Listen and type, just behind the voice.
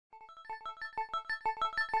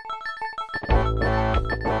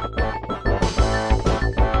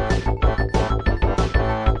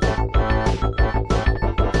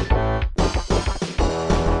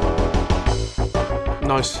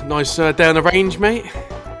Nice day on the range, mate.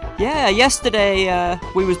 Yeah, yesterday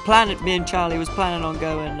me and Charlie was planning on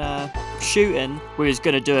going shooting. We was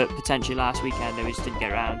going to do it potentially last weekend, and we just didn't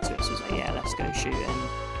get around to it, so I was like, yeah, let's go shooting.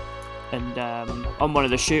 And on one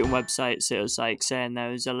of the shooting websites, it was like saying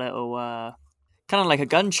there was a little, kind of like a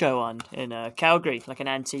gun show on in Calgary, like an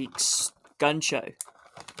antiques gun show.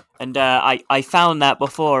 And I found that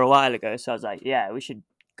before a while ago, so I was like, yeah, we should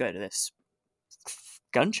go to this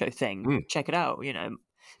gun show thing, check it out,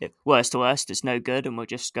 If worst to worst, it's no good, and we'll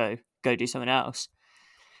just go do something else.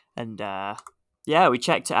 And yeah, we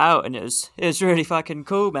checked it out, and it was really fucking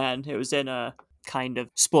cool, man. It was in a kind of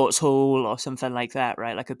sports hall or something like that,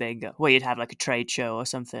 right? Like a big, where you'd have like a trade show or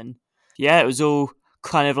something. Yeah, it was all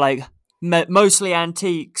kind of like mostly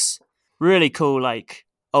antiques, really cool, like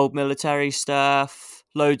old military stuff,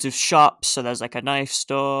 loads of shops. So there's like a knife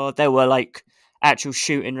store. There were like actual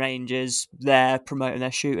shooting ranges there promoting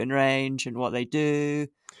their shooting range and what they do.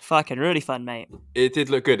 Fucking really fun, mate. It did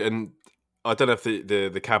look good, and I don't know if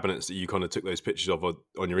the cabinets that you kind of took those pictures of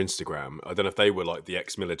on your Instagram, I don't know if they were like the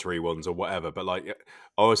ex-military ones or whatever, but like I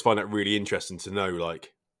always find it really interesting to know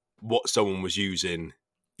like what someone was using,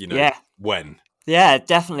 when. Yeah,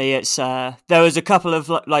 definitely. It's there was a couple of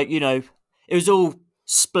like it was all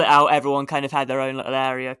split out. Everyone kind of had their own little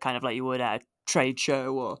area, kind of like you would at a trade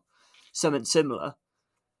show or something similar.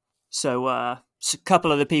 So a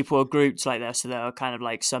couple of the people were grouped like that, so there were kind of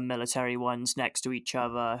like some military ones next to each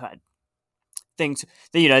other, had things,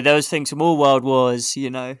 there was things from all world wars,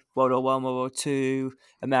 World War One, World War Two,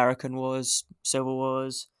 American wars, Civil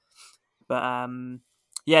Wars. But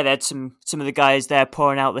yeah, they had some of the guys there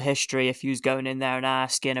pouring out the history if you was going in there and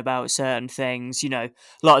asking about certain things. A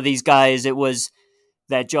lot of these guys, it was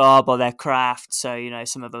their job or their craft, so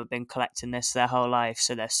some of them have been collecting this their whole life,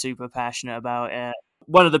 so they're super passionate about it.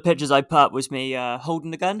 One of the pictures I put up was me holding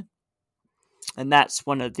the gun, and that's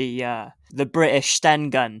one of the British Sten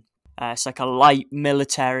gun. It's like a light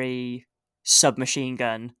military submachine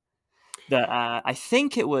gun that I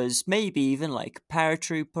think it was maybe even like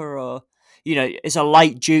paratrooper, or it's a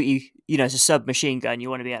light duty. It's a submachine gun. You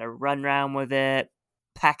want to be able to run around with it,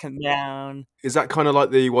 pack them down. Is that kind of like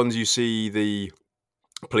the ones you see the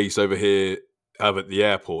police over here have at the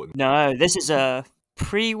airport? No, this is a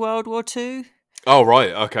pre-World War II. Oh right,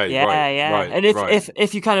 okay, yeah, right, yeah. Right, and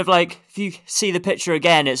if you kind of like, if you see the picture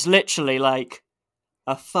again, it's literally like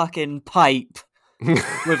a fucking pipe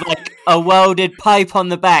with like a welded pipe on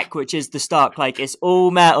the back, which is the stock. Like it's all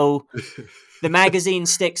metal. The magazine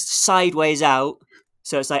sticks sideways out,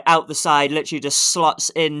 so it's like out the side, literally just slots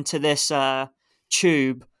into this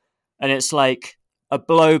tube, and it's like a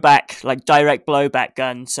blowback, like direct blowback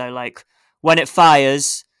gun. So like when it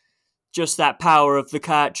fires, just that power of the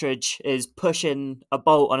cartridge is pushing a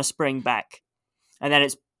bolt on a spring back, and then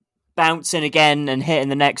it's bouncing again and hitting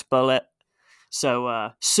the next bullet.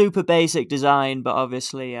 So super basic design, but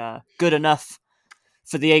obviously good enough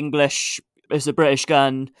for the English. It's a British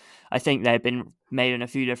gun. I think they've been made in a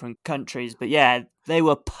few different countries, but yeah, they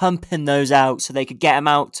were pumping those out so they could get them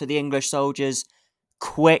out to the English soldiers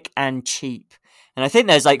quick and cheap. And I think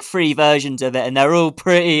there's like 3 versions of it, and they're all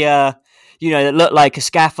pretty that look like a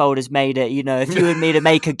scaffolder's made it. If you were me to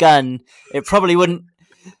make a gun, it probably wouldn't.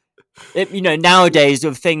 Nowadays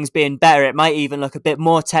with things being better, it might even look a bit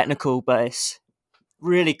more technical, but it's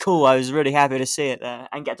really cool. I was really happy to see it there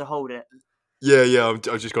and get to hold it. Yeah, I've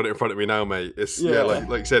just got it in front of me now, mate. It's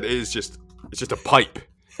like you said, it's just a pipe.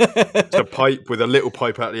 It's a pipe with a little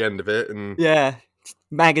pipe at the end of it, and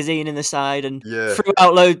magazine in the side, and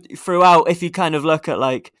throughout. If you kind of look at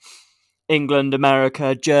like England,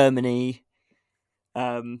 America, Germany,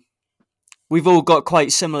 we've all got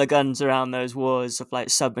quite similar guns around those wars of like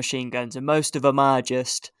submachine guns, and most of them are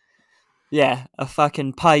just a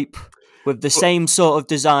fucking pipe with the same sort of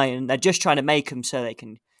design. They're just trying to make them so they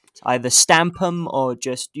can either stamp them or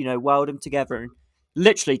just weld them together and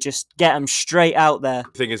literally just get them straight out there.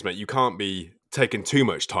 The thing is, mate, you can't be taking too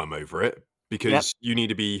much time over it, because you need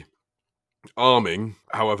to be arming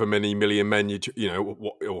however many million men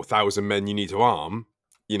or 1,000 men you need to arm.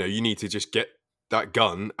 You need to just get that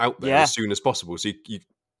gun out there as soon as possible. So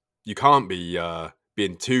you can't be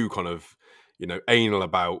being too kind of anal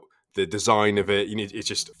about the design of it. It's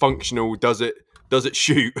just functional. Does it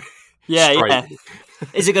shoot? Yeah.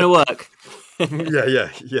 Is it going to work?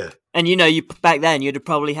 yeah. And you back then you'd have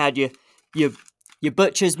probably had your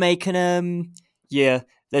butchers making them.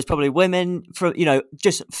 There's probably women from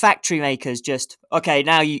just factory makers. Just okay.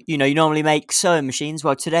 Now you normally make sewing machines.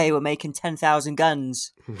 Well, today we're making 10,000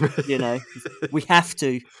 guns. We have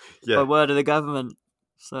to by word of the government.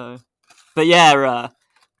 So, but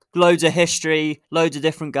loads of history, loads of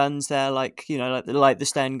different guns there, like like the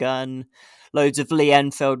Sten gun, loads of Lee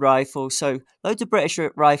Enfield rifles, so loads of British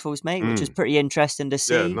rifles, mate, which is Mm. pretty interesting to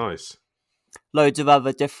Yeah, see. nice. Loads of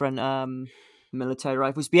other different military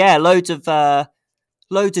rifles, but yeah, loads of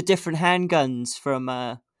different handguns from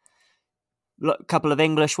a couple of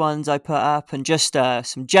English ones I put up, and just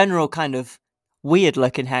some general kind of weird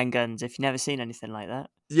looking handguns if you've never seen anything like that.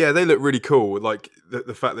 Yeah, they look really cool. Like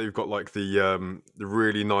the fact that you've got like the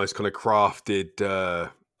really nice kind of crafted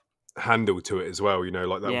handle to it as well. You know,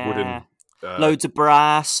 like that Yeah, wooden. Uh, loads of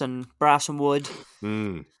brass and wood.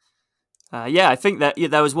 mm, Yeah, I think that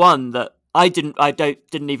there was one that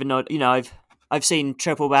didn't even know. I've seen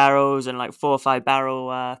triple barrels and like 4 or 5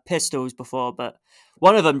 barrel pistols before, but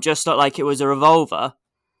one of them just looked like it was a revolver,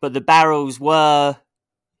 but the barrels were,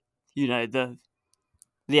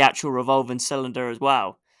 the actual revolving cylinder as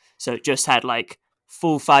well. So it just had like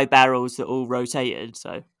full 5 barrels that all rotated.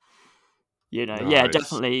 So yeah, nice.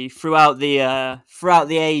 definitely throughout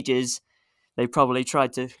the ages, they probably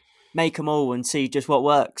tried to make them all and see just what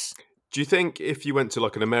works. Do you think if you went to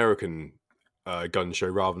like an American gun show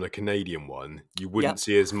rather than a Canadian one, you wouldn't Yep.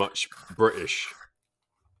 see as much British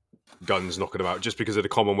guns knocking about just because of the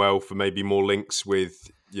Commonwealth and maybe more links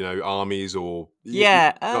with armies or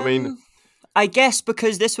Yeah. know what I mean? I guess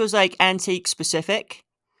because this was like antique specific,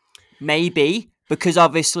 maybe because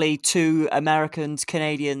obviously to Americans,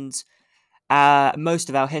 Canadians, most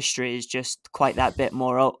of our history is just quite that bit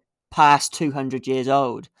more past 200 years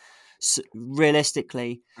old,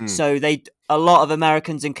 realistically. Mm. So a lot of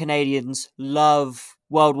Americans and Canadians love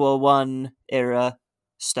World War One era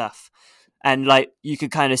stuff, and like you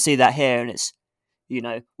could kind of see that here, and it's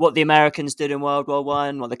what the Americans did in World War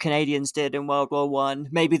One, what the Canadians did in World War One,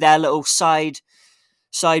 maybe their little side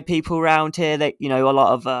people around here. That a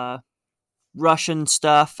lot of Russian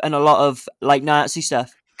stuff and a lot of like Nazi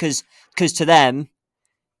stuff, because to them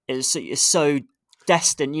it's so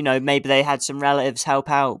destined. Maybe they had some relatives help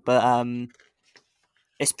out, but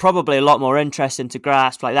it's probably a lot more interesting to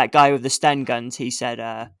grasp. Like that guy with the Sten guns, he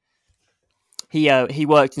said he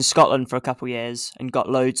worked in Scotland for a couple of years and got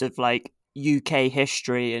loads of like UK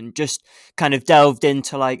history and just kind of delved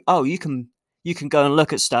into like, oh, you can go and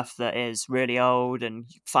look at stuff that is really old and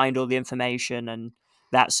find all the information and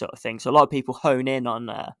that sort of thing. So a lot of people hone in on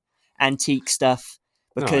antique stuff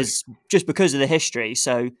Nice. because of the history.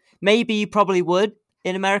 So maybe you probably would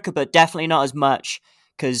in America, but definitely not as much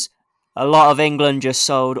because a lot of England just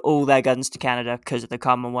sold all their guns to Canada because of the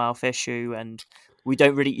Commonwealth issue, and we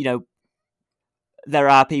don't really, there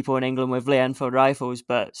are people in England with Lee Enfield rifles,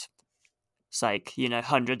 but it's like,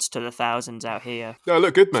 hundreds to the thousands out here. No, it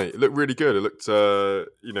looked good, mate. It looked really good. It looked,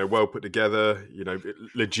 well put together.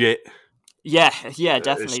 Legit. Yeah, It's,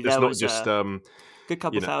 definitely. it's There not was just, a good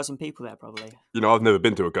couple you know, thousand people there, probably. I've never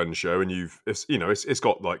been to a gun show, and it's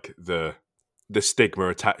got like the stigma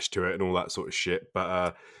attached to it and all that sort of shit.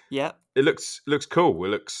 But Yeah, it looks cool. It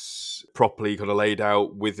looks properly kind of laid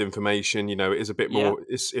out with information. It is a bit yeah, more.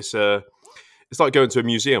 It's like going to a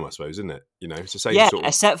museum, I suppose, isn't it? It's the yeah.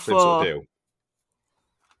 Except same sort of for deal.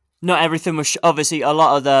 not everything was obviously a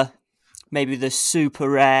lot of the maybe the super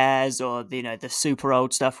rares or the super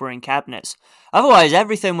old stuff were in cabinets. Otherwise,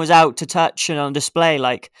 everything was out to touch and on display,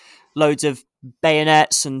 like loads of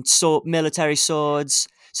bayonets and military swords.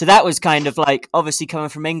 So that was kind of like obviously coming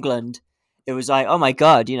from England. It was like, oh my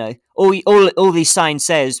god, all these signs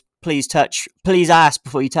says please touch, please ask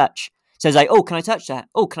before you touch. So it's like, oh, can I touch that?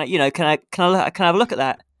 Oh, can I, can I have a look at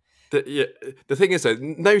that? The thing is, though,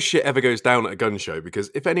 no shit ever goes down at a gun show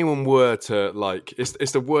because if anyone were to like,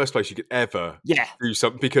 it's the worst place you could ever Yeah, do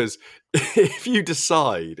something because if you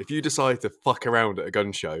decide to fuck around at a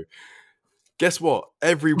gun show, guess what?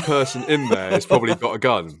 Every person in there has probably got a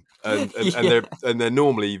gun, yeah, and they're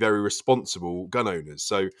normally very responsible gun owners.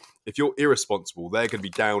 So if you're irresponsible, they're going to be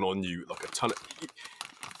down on you like a ton.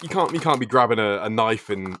 You can't be grabbing a knife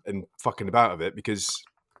and fucking about with it because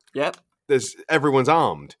yep. everyone's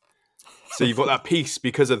armed. So you've got that peace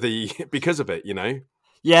because of it,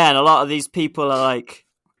 Yeah, and a lot of these people are like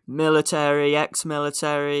military,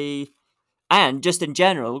 ex-military, and just in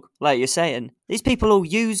general, like you're saying, these people all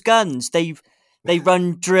use guns. They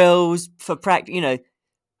run drills for practice.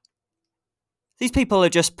 These people are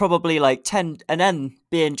just probably like 10, and then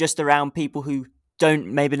being just around people who don't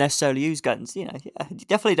maybe necessarily use guns. Yeah, you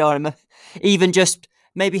definitely don't want to even just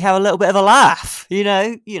maybe have a little bit of a laugh.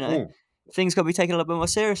 Mm. Things got to be taken a little bit more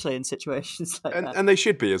seriously in situations like that. And they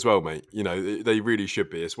should be as well, mate. They really should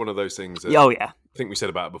be. It's one of those things that Oh yeah. I think we said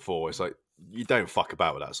about it before. It's like you don't fuck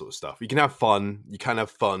about with that sort of stuff. You can have fun,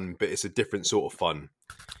 but it's a different sort of fun.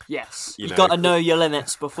 Yes, You you've know, got to know your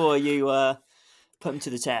limits before you Put them to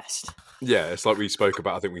the test. Yeah, it's like we spoke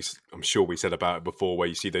about. I think I'm sure we said about it before, where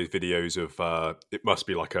you see those videos of it must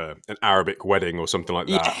be like an Arabic wedding or something like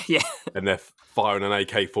that. Yeah. And they're firing an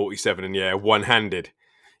AK-47 in the air, one-handed.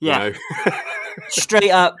 Yeah. You know?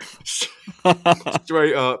 Straight up.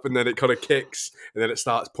 Straight up, and then it kind of kicks, and then it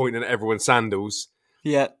starts pointing at everyone's sandals.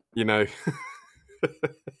 Yeah. You know.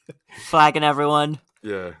 Flagging everyone.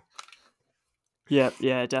 Yeah.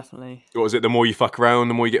 Yeah, definitely. What is it? The more you fuck around,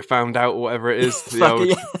 the more you get found out, or whatever it is.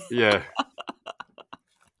 Yeah.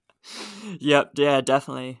 Yep, yeah,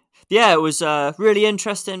 definitely. Yeah, it was really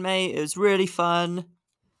interesting, mate. It was really fun.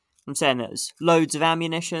 I'm saying there's loads of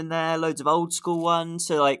ammunition there, loads of old school ones.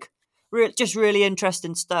 So, like, just really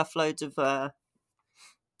interesting stuff. Loads of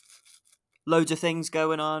things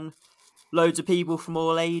going on. Loads of people from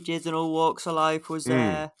all ages and all walks of life was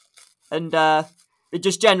there. And it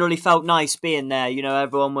just generally felt nice being there. You know,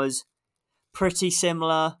 everyone was pretty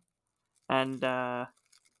similar, and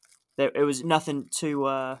it was nothing too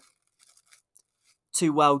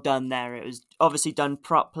well done there. It was obviously done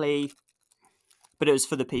properly, but it was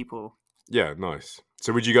for the people. Yeah, nice.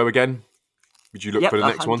 So would you go again? Would you look for the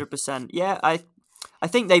next 100%. one? Yeah, I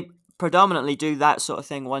think they predominantly do that sort of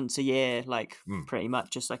thing once a year, like pretty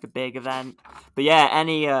much just like a big event. But yeah,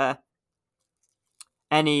 any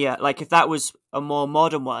like if that was a more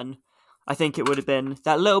modern one, I think it would have been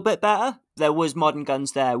that little bit better. There was modern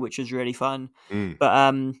guns there, which was really fun.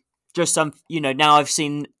 But just some, now I've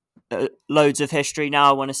seen loads of history. Now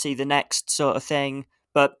I want to see the next sort of thing.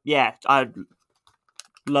 But yeah, I'd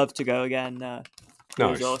love to go again. It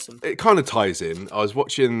was awesome. It kind of ties in. I was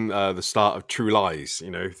watching the start of True Lies, the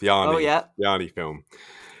Arnie, the Arnie film.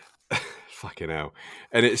 Fucking hell.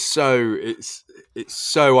 And it's so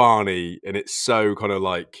Arnie, and it's so kind of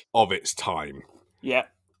like of its time. Yeah.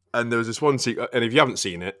 And there was this one scene, and if you haven't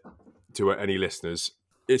seen it, to any listeners,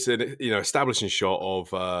 it's an establishing shot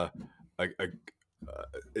of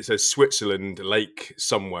it says Switzerland lake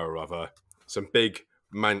somewhere or other, some big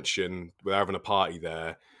mansion. We're having a party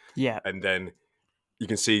there. Yeah. And then you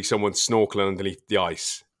can see someone snorkeling underneath the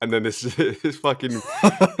ice, and then this fucking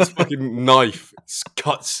knife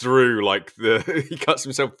cuts through he cuts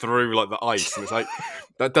himself through like the ice, and it's like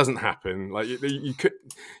that doesn't happen. Like you could,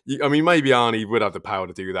 I mean, maybe Arnie would have the power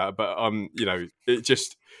to do that, but it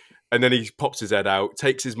just. And then he pops his head out,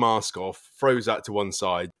 takes his mask off, throws that to one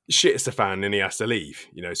side, shits the fan, and he has to leave.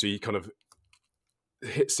 So he kind of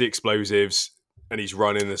hits the explosives, and he's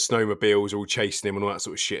running. The snowmobiles are all chasing him and all that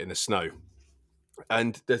sort of shit in the snow.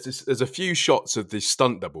 And there's a few shots of the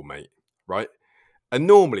stunt double, mate, right? And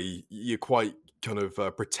normally you're quite kind of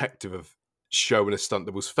protective of showing a stunt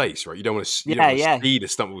double's face, right? You don't want to see the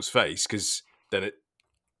stunt double's face, because then it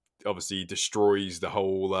obviously destroys the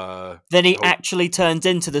whole. Then he actually turns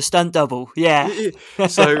into the stunt double. Yeah.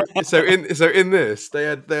 So in this, they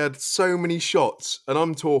had so many shots, and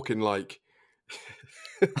I'm talking like.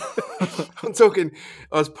 I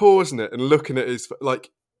was pausing it and looking at his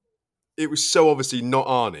it was so obviously not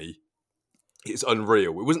Arnie. It's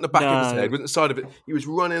unreal. It wasn't the back of his head. It wasn't the side of it. He was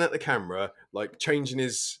running at the camera, like changing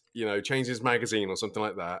his magazine or something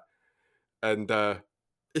like that. And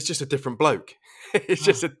it's just a different bloke. It's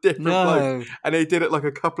just a different bloke. And they did it like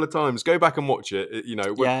a couple of times. Go back and watch it. You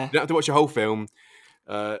don't have to watch the whole film.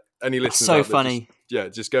 Any listeners? So funny.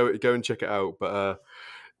 Just go and check it out. But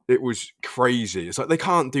it was crazy. It's like they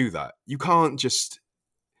can't do that. You can't just.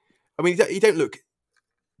 I mean, you don't look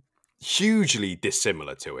hugely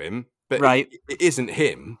dissimilar to him, but it isn't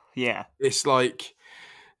him. Yeah, it's like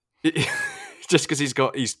just because he's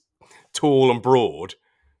tall and broad,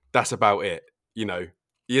 that's about it. He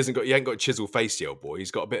ain't got a chiseled face, the old boy. He's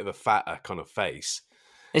got a bit of a fatter kind of face.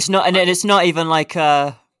 It's not, and it's not even like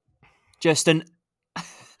just an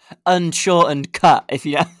unshortened cut. If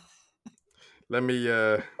you. Let me.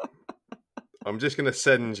 I'm just gonna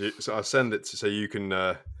send you. So I'll send it so you can.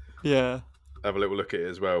 Have a little look at it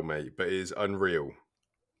as well, mate. But it is unreal.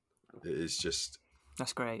 It is just.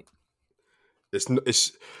 That's great.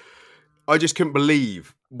 It's. I just couldn't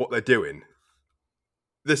believe what they're doing.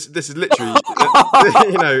 This is literally,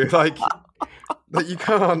 like you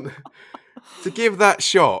can't. To give that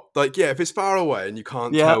shot, if it's far away and you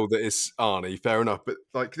can't tell that it's Arnie, fair enough.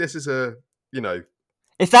 But this is a.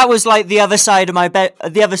 If that was like the other side of my bed,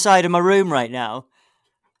 the other side of my room right now,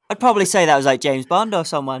 I'd probably say that was like James Bond or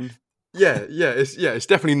someone. It's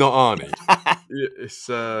definitely not Arnie. It's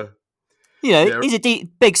he's a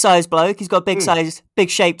big sized bloke. He's got a big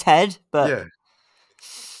shaped head, but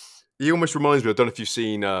he almost reminds me. I don't know if you've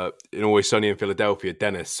seen in Always Sunny in Philadelphia,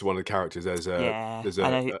 Dennis, one of the characters.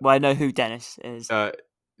 I know who Dennis is.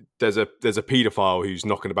 There's a paedophile who's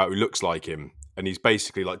knocking about who looks like him, and he's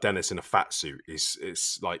basically like Dennis in a fat suit.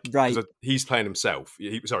 It's like Right. because he's playing himself.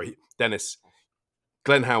 Dennis.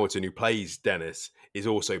 Glenn Howerton, who plays Dennis, is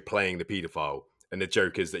also playing the paedophile, and the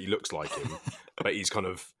joke is that he looks like him, but he's kind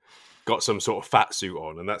of got some sort of fat suit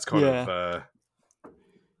on, and that's kind of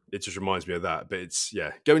it just reminds me of that. But it's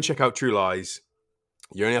go and check out True Lies.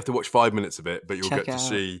 You only have to watch 5 minutes of it, but you'll get to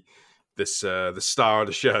see this the star of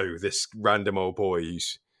the show, this random old boy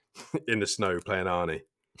who's in the snow playing Arnie.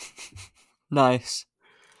 Nice.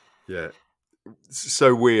 Yeah. It's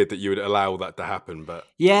so weird that you would allow that to happen, but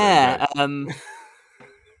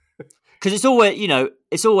because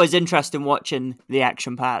it's always interesting watching the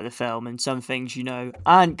action part of the film, and some things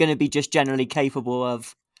aren't going to be just generally capable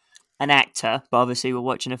of an actor, but obviously we're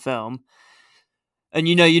watching a film, and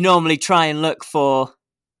you normally try and look for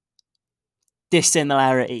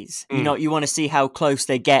dissimilarities. You want to see how close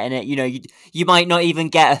they're getting it. You might not even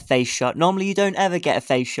get a face shot. Normally you don't ever get a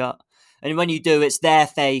face shot, and when you do, it's their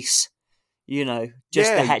face. The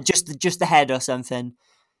head, just the head or something,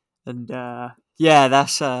 and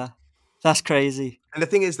that's crazy. And the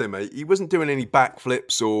thing is, though, mate, he wasn't doing any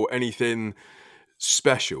backflips or anything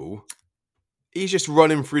special. He's just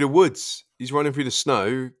running through the woods. He's running through the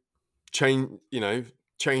snow, changing his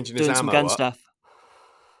Doing ammo some gun up. stuff.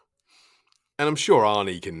 And I'm sure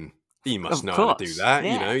Arnie he must know how to do that.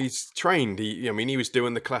 Yeah. He's trained. He was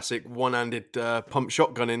doing the classic one-handed pump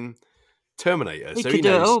shotgun in Terminator. He could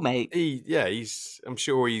do it all, mate. I'm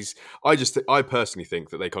sure I personally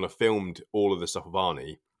think that they kind of filmed all of the stuff of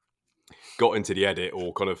Arnie, got into the edit,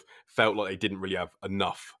 or kind of felt like they didn't really have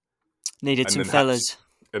enough. Needed some fillers.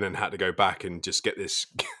 And then had to go back and just get this.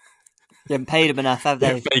 You haven't paid him enough, have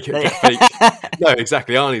they? Fake. No,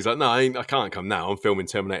 exactly. Arnie's like, no, I can't come now. I'm filming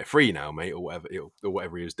Terminator 3 now, mate, or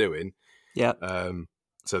whatever he was doing. Yeah.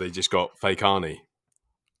 So they just got fake Arnie.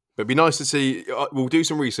 But it'd be nice to see. We'll do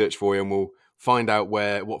some research for you, and we'll find out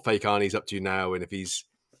what fake Arnie's up to now, and if he's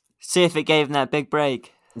see if it gave him that big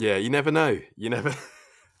break. Yeah, you never know.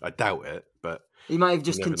 I doubt it, but he might have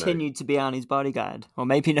just continued to be Arnie's bodyguard, or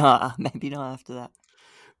maybe not. Maybe not after that.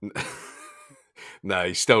 No,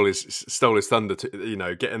 he stole his thunder.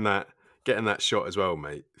 Getting that shot as well,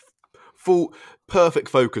 mate. Full perfect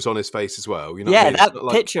focus on his face as well. That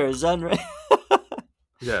picture is unreal.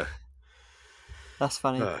 Yeah. That's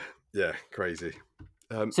funny. Yeah, crazy.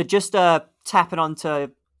 So just tapping onto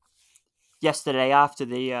yesterday after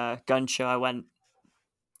the gun show, I went,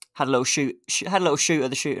 had a little shoot at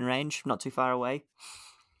the shooting range, not too far away.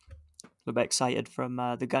 A little bit excited from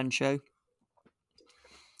the gun show,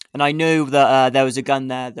 and I knew that there was a gun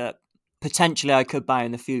there that potentially I could buy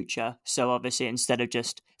in the future. So obviously, instead of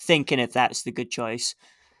just thinking if that's the good choice,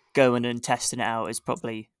 going and testing it out is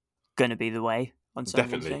probably going to be the way on some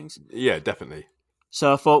of these things. Yeah, definitely.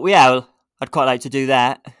 So I thought, well, I'd quite like to do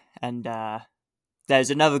that. And there's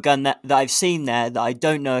another gun that I've seen there that I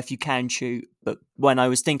don't know if you can shoot, but when I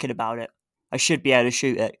was thinking about it, I should be able to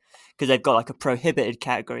shoot it because they've got like a prohibited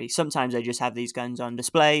category. Sometimes they just have these guns on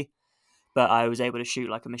display, but I was able to shoot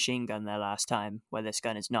like a machine gun there last time, where this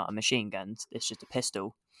gun is not a machine gun, it's just a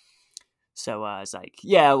pistol. So I was like,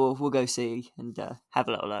 yeah, we'll go see and have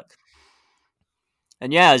a little look.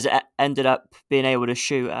 And yeah, I ended up being able to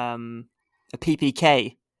shoot a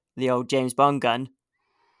PPK, the old James Bond gun,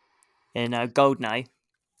 in Goldeneye,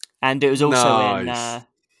 and it was also in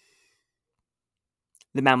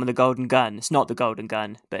The Man with the Golden Gun. It's not the Golden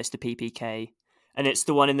Gun, but it's the PPK, and it's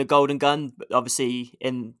the one in the Golden Gun. But obviously,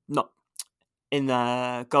 not in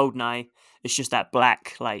the Goldeneye, it's just that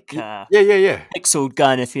black pixeled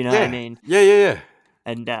gun, if you know what I mean. Yeah.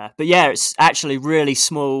 And but yeah, it's actually really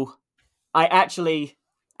small. I actually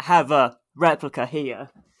have a replica here.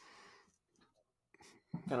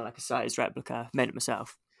 Kind of like a sized replica, made it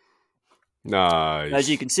myself. Nice. As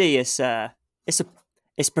you can see, it's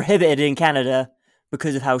prohibited in Canada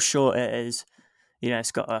because of how short it is.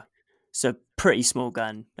 It's a pretty small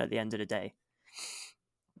gun at the end of the day.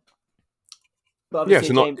 But it's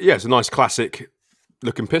a nice classic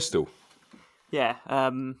looking pistol. Yeah,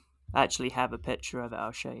 I actually have a picture of it.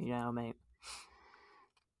 I'll show you now, mate.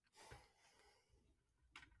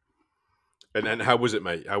 And how was it,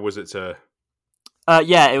 mate? How was it to?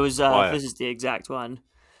 Yeah, it was. This is the exact one.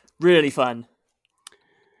 Really fun.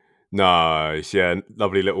 Nice, yeah,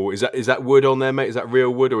 lovely little. Is that wood on there, mate? Is that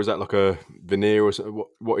real wood, or is that like a veneer or something?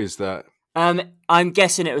 What is that? I'm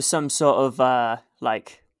guessing it was some sort of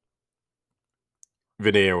like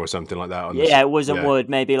veneer or something like that. It wasn't wood.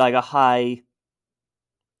 Maybe like a high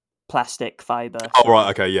plastic fiber. Oh right,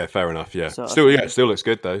 okay, yeah, fair enough. Yeah, still looks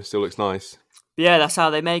good though. Still looks nice. But yeah, that's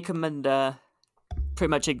how they make them, and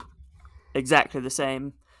pretty much exactly the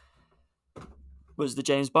same was the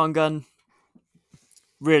James Bond gun.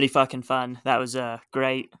 really fucking fun. That was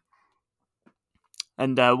great.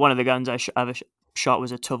 And one of the guns I ever shot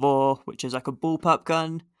was a Tavor, which is like a bullpup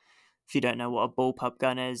gun. If you don't know what a bullpup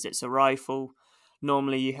gun is, it's a rifle.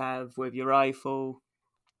 Normally you have with your rifle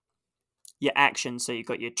your action, so you've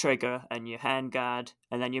got your trigger and your handguard,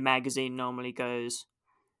 and then your magazine normally goes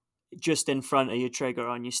just in front of your trigger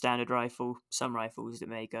on your standard rifle. Some rifles that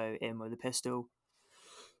may go in with a pistol,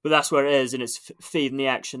 but that's where it is, and it's feeding the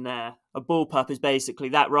action there. A bullpup is basically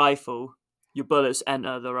that rifle. Your bullets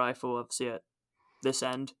enter the rifle, obviously, at this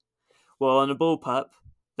end. Well, on a bullpup,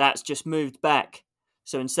 that's just moved back.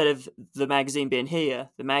 So instead of the magazine being here,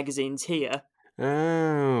 the magazine's here.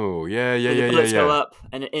 Oh, yeah. The bullets go up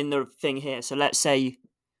and in the thing here. So let's say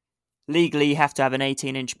legally you have to have an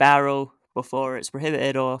 18-inch barrel before it's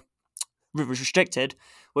prohibited or restricted.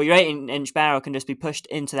 Well, your 18-inch barrel can just be pushed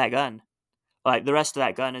into that gun. Like the rest of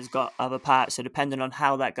that gun has got other parts, so depending on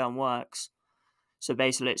how that gun works. So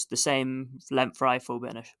basically it's the same length rifle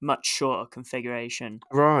but in a much shorter configuration.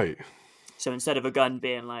 Right. So instead of a gun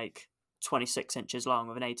being like 26 inches long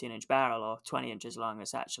with an 18-inch barrel or 20 inches long,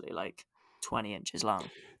 it's actually like 20 inches long.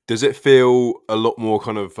 Does it feel a lot more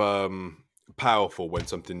kind of powerful when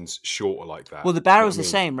something's shorter like that? Well, the barrel's the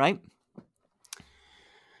same, right?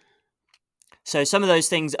 So some of those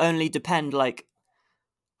things only depend, like,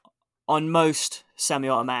 on most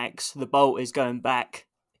semi-automatics, the bolt is going back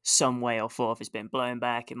some way or forth. It's been blown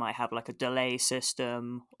back. It might have like a delay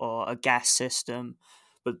system or a gas system,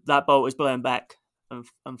 but that bolt is blown back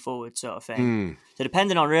and forward sort of thing. So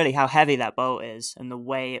depending on really how heavy that bolt is and the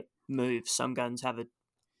way it moves, some guns have a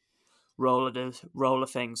roller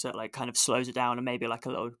thing, so it like kind of slows it down, and maybe like a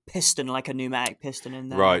little piston, like a pneumatic piston in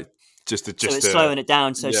there. Right. So it's slowing it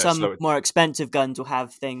down. So some more expensive guns will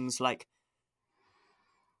have things like,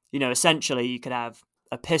 essentially you could have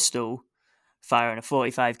a pistol firing a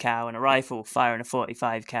 45 cal and a rifle firing a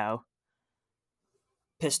 45 cal.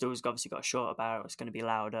 Pistol's obviously got a shorter barrel. It's going to be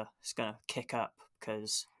louder. It's going to kick up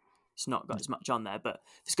because it's not got as much on there. But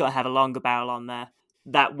it's got to have a longer barrel on there.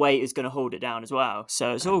 That weight is going to hold it down as well.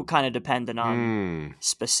 So it's all kind of dependent on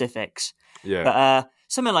specifics. Yeah. But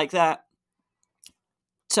something like that,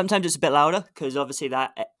 sometimes it's a bit louder because obviously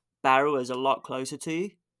that barrel is a lot closer to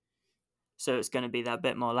you. So it's going to be that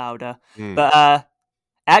bit more louder. But it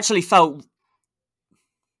actually felt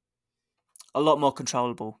a lot more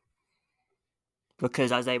controllable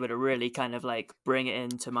because I was able to really kind of like bring it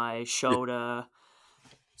into my shoulder,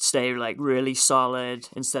 stay like really solid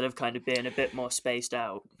instead of kind of being a bit more spaced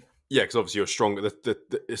out. Yeah, because obviously you're stronger.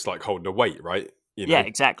 It's like holding a weight, right? Yeah,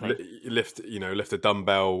 exactly. Lift a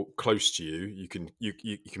dumbbell close to you. You can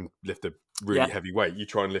lift a really heavy weight. You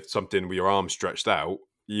try and lift something with your arms stretched out.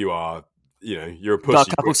 You are, you're a pussy. Got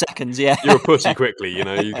a couple seconds, yeah. You're a pussy quickly.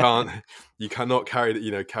 You cannot carry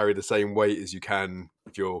the same weight as you can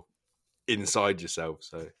if you're inside yourself.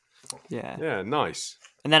 So yeah, nice.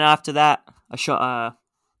 And then after that, I shot a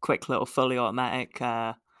quick little fully automatic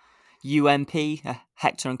UMP, a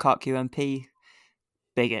Hector and Koch UMP.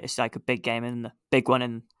 It's like a big game, and the big one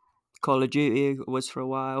in Call of Duty was for a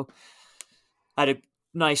while. I had a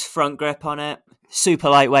nice front grip on it, super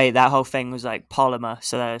lightweight. That whole thing was like polymer,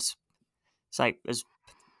 so it's like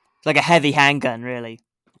a heavy handgun, really.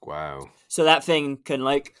 Wow. So that thing can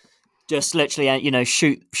like just literally,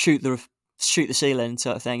 shoot the ceiling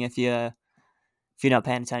sort of thing if you're not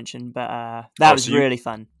paying attention. But that was really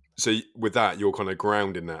fun. So with that, you're kind of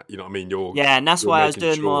grounding that, you know what I mean? And that's why I was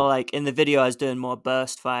doing more like in the video. I was doing more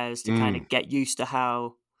burst fires to kind of get used to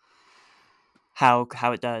how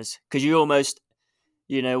it does, because you almost,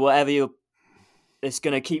 it's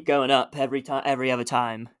gonna keep going up every other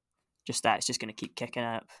time. It's just gonna keep kicking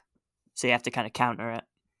up. So you have to kind of counter it.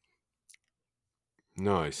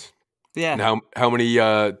 Nice. Yeah. And how many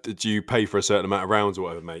did you pay for a certain amount of rounds or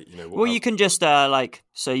whatever, mate? You can just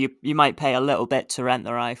so you might pay a little bit to rent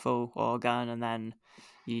the rifle or gun, and then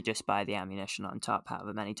you just buy the ammunition on top,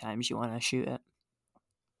 however many times you want to shoot it.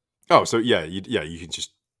 Oh, so you can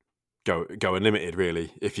just go unlimited,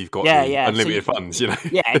 really, if you've got unlimited funds,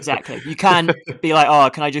 Yeah, exactly. You can be like, oh,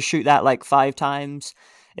 can I just shoot that like 5 times?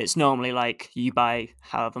 It's normally like you buy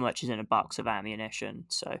however much is in a box of ammunition,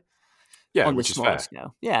 so. Yeah, on which the is smaller fair.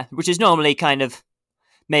 Scale. Yeah, which is normally kind of,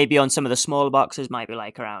 maybe on some of the smaller boxes might be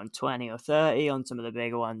like around 20 or 30. On some of the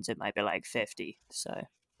bigger ones, it might be like 50. So.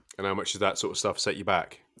 And how much does that sort of stuff set you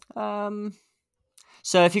back?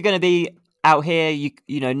 So if you're going to be out here,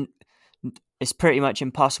 it's pretty much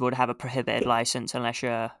impossible to have a prohibited license unless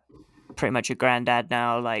you're pretty much a granddad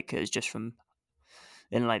now. Like, it's just from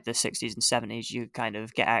in like the 60s and 70s, you kind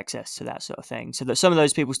of get access to that sort of thing. So that some of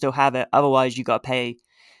those people still have it. Otherwise, you got to pay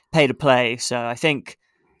to play. So I think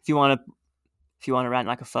if you want to if you want to rent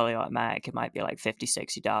like a fully automatic, it might be like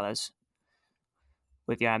 $50-$60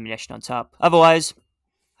 with your ammunition on top. Otherwise,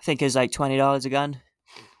 I think it's like $20 a gun.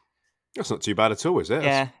 That's not too bad at all, is it?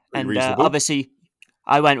 Yeah, That's pretty and reasonable. obviously,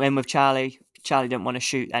 I went in with Charlie. Charlie didn't want to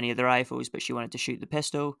shoot any of the rifles, but she wanted to shoot the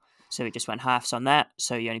pistol, so we just went halves on that.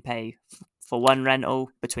 So you only pay for one rental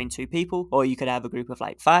between two people, or you could have a group of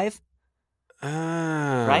like 5.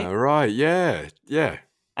 Right, yeah.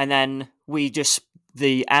 And then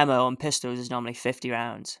the ammo on pistols is normally 50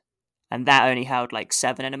 rounds, and that only held like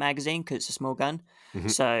 7 in a magazine because it's a small gun. Mhm.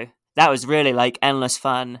 So that was really like endless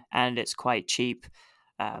fun, and it's quite cheap.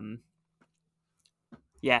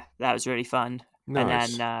 Yeah, that was really fun.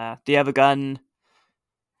 Nice. And then the other gun,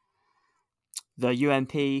 the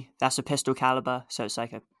UMP, that's a pistol caliber, so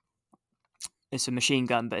it's a machine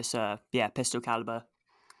gun, but it's a pistol caliber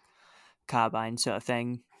carbine sort of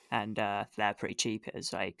thing, and they're pretty cheap.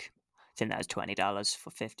 It's like, I think that was $20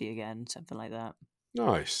 for 50 again, something like that.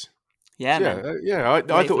 Nice. Yeah, Yeah, man. I Great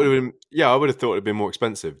thought it fun. would have been. Yeah, I would have thought it'd been more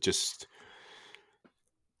expensive. Just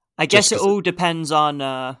I guess just it 'cause all depends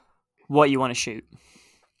on what you want to shoot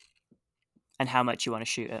and how much you want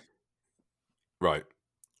to shoot it. right.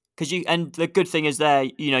 And the good thing is there,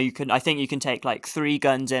 I think you can take like 3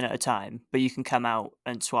 guns in at a time, but you can come out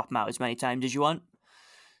and swap them out as many times as you want.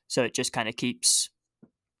 So it just kind of keeps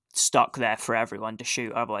stock there for everyone to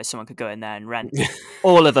shoot. Otherwise, someone could go in there and rent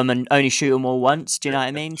all of them and only shoot them all once. Do you know what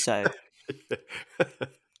I mean? So,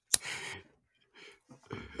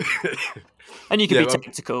 and you can be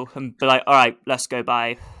tactical and be like, all right, let's go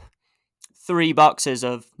buy 3 boxes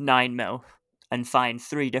of 9mm and find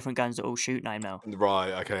 3 different guns that all shoot 9mm.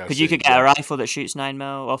 Right. Okay. Because you could get a rifle that shoots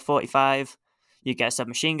 9mm or 45. You get a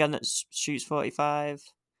submachine gun that shoots 45.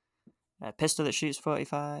 A pistol that shoots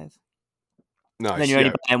 45. Nice. Then you're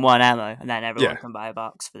only buying 1 ammo, and then everyone can buy a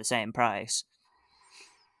box for the same price.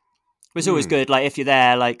 But it's always good, like, if you're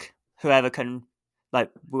there, like, whoever can,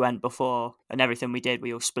 like, we went before, and everything we did,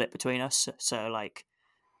 we all split between us. So, like,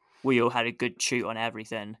 we all had a good shoot on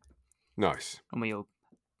everything. Nice. And we all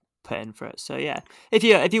put in for it. So, yeah. If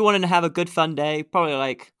you wanted to have a good fun day, probably,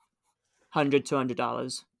 like,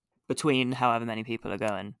 $100-$200 between however many people are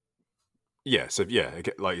going. Yeah, so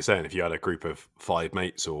like you're saying, if you had a group of 5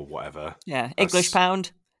 mates or whatever. Yeah, English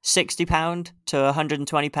pound, £60 to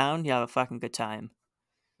 £120, you have a fucking good time.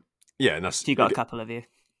 Yeah, and that's... If you got a couple of you.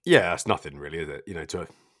 Yeah, that's nothing really, is it? To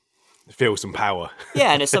feel some power.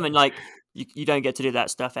 Yeah, and it's something like, you don't get to do that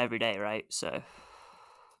stuff every day, right? So...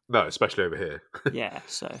 No, especially over here.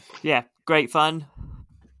 Yeah, great fun.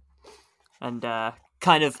 And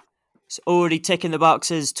kind of already ticking the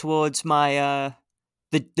boxes towards my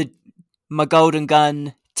my Golden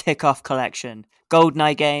Gun tick-off collection.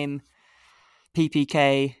 GoldenEye game,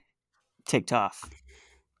 PPK, ticked off.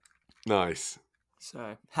 Nice.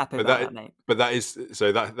 So, happy about that, mate. But that's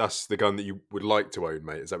the gun that you would like to own,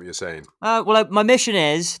 mate? Is that what you're saying? Well, my mission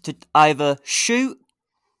is to either shoot,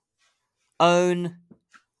 own,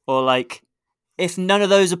 or, like, if none of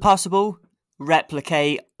those are possible,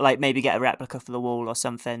 replicate, like, maybe get a replica for the wall or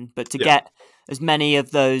something. But to get as many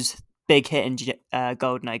of those big hitting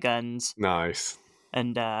GoldenEye guns. Nice.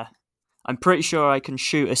 And I'm pretty sure I can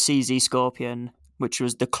shoot a CZ Scorpion, which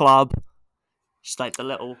was the club. Just like the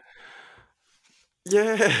little...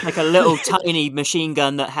 Yeah. Like a little tiny machine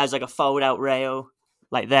gun that has like a fold-out rail.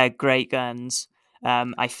 Like, they're great guns.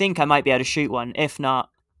 I think I might be able to shoot one. If not,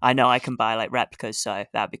 I know I can buy like replicas, so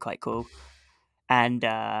that'd be quite cool. And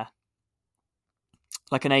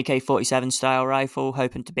like an AK-47 style rifle,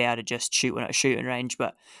 hoping to be able to just shoot one at a shooting range,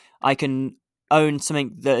 but I can own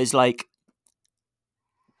something that is like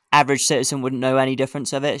average citizen wouldn't know any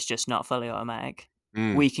difference of it. It's just not fully automatic.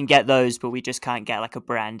 We can get those, but we just can't get like a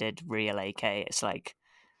branded real AK. It's like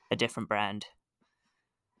a different brand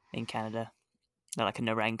in Canada. They're like a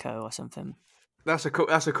Norenko or something. That's a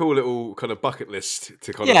cool little kind of bucket list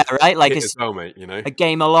to kind of right. Like, it's as well, mate. A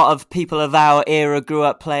game a lot of people of our era grew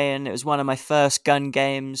up playing. It was one of my first gun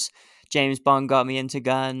games. James Bond got me into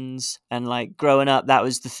guns, and like growing up, that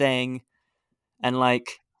was the thing. And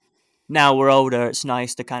like now we're older, it's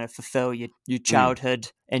nice to kind of fulfill your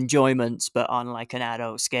childhood enjoyments, but on like an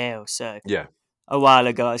adult scale. So a while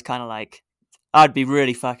ago, I was kind of like, I'd be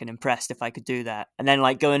really fucking impressed if I could do that. And then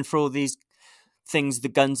like going for all these things, the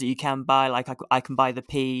guns that you can buy, like I can buy the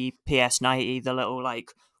PS90, the little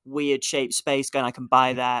like weird shaped space gun. I can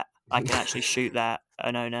buy that. I can actually shoot that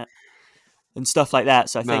and own it and stuff like that.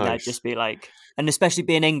 So I think that'd just be like, and especially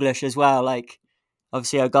being English as well. Like,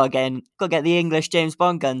 obviously, I gotta get the English James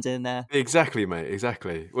Bond guns in there. Exactly, mate.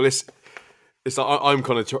 Exactly. Well, it's like I'm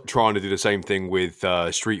kind of trying to do the same thing with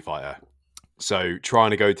Street Fighter. So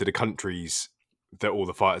trying to go to the countries that all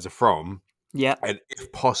the fighters are from Yeah. and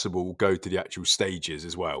if possible, go to the actual stages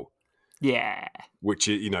as well. Yeah. Which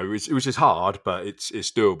which is hard, but it's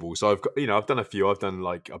doable. So I've got I've done a few. I've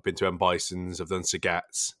been to M Bison's, I've done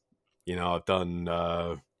Sagat's, I've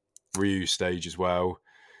done Ryu stage as well.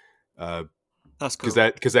 That's Because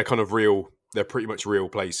cool. they're kind of real. They're pretty much real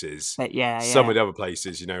places. But yeah, Some yeah. of the other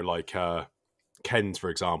places, like Ken's, for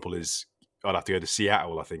example, is I'd have to go to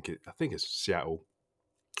Seattle. I think it's Seattle,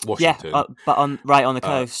 Washington. Yeah, but right on the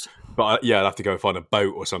Uh, coast. But I'd have to go find a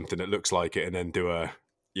boat or something that looks like it, and then do a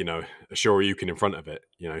shoryuken in front of it.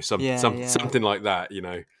 Yeah. Something like that.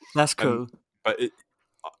 That's And cool. but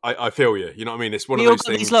I feel you. You know what I mean? It's one We of all those got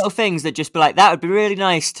these things. little things that just be like, that would be really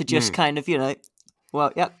nice to just Mm, kind of,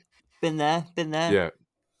 well, yep, been there. yeah,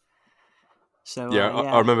 So, yeah. I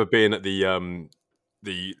yeah. remember being at the kind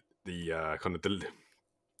of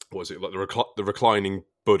what was it, like the reclining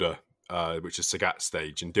Buddha, which is Sagat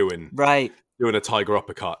stage, and doing Right. a tiger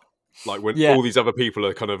uppercut. Like when Yeah. all these other people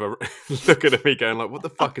are kind of looking at me going like, "What the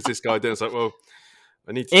fuck is this guy doing?" It's like, well,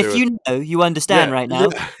 I need to If do you know, you understand right now.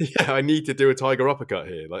 yeah. I need to do a tiger uppercut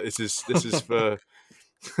here. Like this is for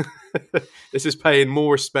this is paying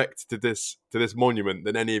more respect to this monument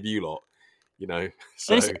than any of you lot.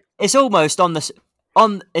 So And it's almost on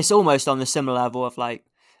it's almost on the similar level of like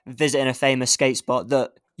visiting a famous skate spot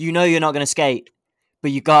that you're not going to skate,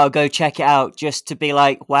 but you gotta go check it out just to be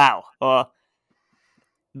like, wow, or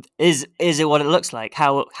is it what it looks like?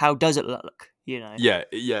 How does it look? yeah,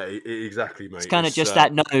 exactly, mate. It's kind of just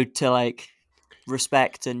that node to like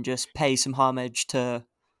respect and just pay some homage to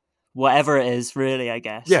whatever it is, really, I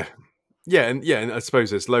guess. And I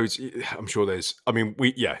suppose there's loads. I'm sure there's. I mean,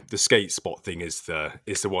 the skate spot thing is the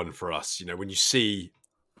one for us. When you see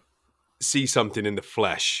something in the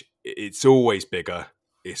flesh, it's always bigger.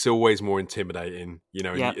 It's always more intimidating.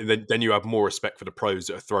 Yeah. And then you have more respect for the pros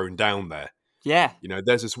that are thrown down there. Yeah.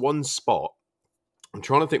 There's this one spot. I'm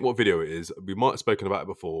trying to think what video it is. We might have spoken about it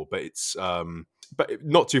before, but it's but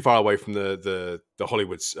not too far away from the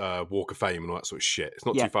Hollywood's Walk of Fame and all that sort of shit. It's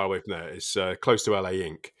not Yeah. too far away from there. It's close to LA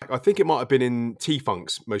Inc. I think it might have been in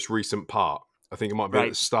T-Funk's most recent part. I think it might have been at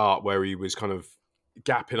the start where he was kind of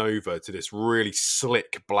gapping over to this really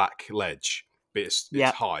slick black ledge, but it's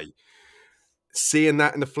high. Seeing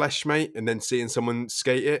that in the flesh, mate, and then seeing someone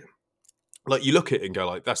skate it, like you look at it and go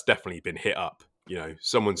like, that's definitely been hit up.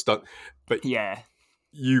 Someone's done. But yeah,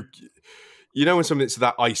 you when something's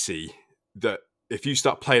that icy that if you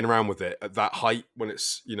start playing around with it at that height, when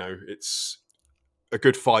it's it's a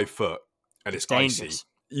good 5 foot and it's icy,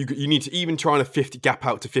 you need to even trying to gap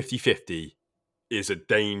out to 50-50 is a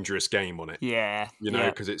dangerous game on it. Yeah,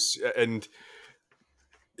 because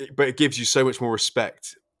but it gives you so much more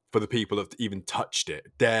respect for the people that have even touched it,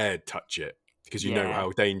 dared touch it, because you know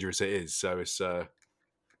how dangerous it is. So it's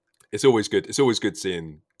always good. It's always good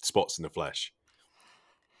seeing spots in the flesh.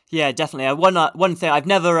 Yeah, definitely. One thing I've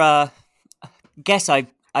never guess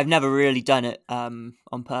I've never really done it on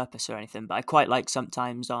purpose or anything, but I quite like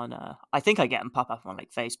sometimes on I think I get them pop up on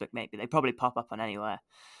like Facebook. Maybe they probably pop up on anywhere,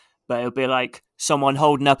 but it'll be like someone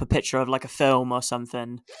holding up a picture of like a film or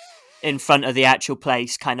something in front of the actual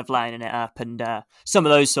place, kind of lining it up, and some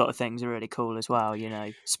of those sort of things are really cool as well.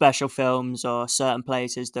 Special films or certain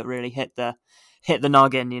places that really hit the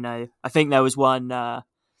noggin. I think there was one.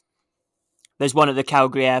 There's one at the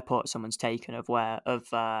Calgary airport someone's taken of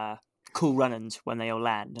Cool Runnings when they all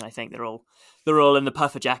land, and I think they're all in the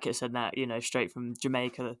puffer jackets and that, straight from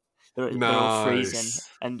Jamaica. They're all freezing,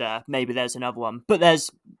 and maybe there's another one, but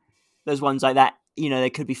there's ones like that. They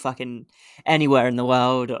could be fucking anywhere in the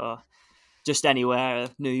world or just anywhere,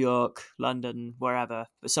 New York, London, wherever.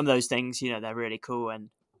 But some of those things, they're really cool and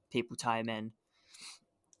people tie them in.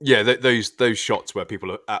 Yeah, those shots where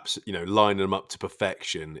people are absolutely, lining them up to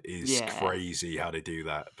perfection is crazy how they do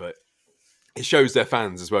that. But it shows their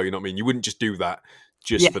fans as well. You know what I mean? You wouldn't just do that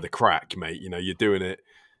just for the crack, mate. You're doing it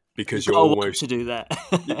because you're almost to do that.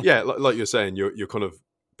 Yeah, like you're saying, you're kind of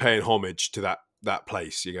paying homage to that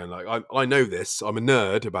place. You're going like, I know this. I'm a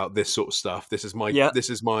nerd about this sort of stuff. This is my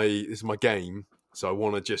game. So I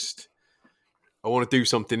want to do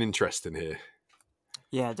something interesting here.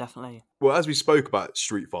 Yeah, definitely. Well, as we spoke about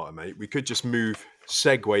Street Fighter, mate, we could just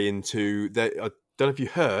segue into I don't know if you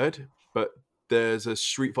heard, but there's a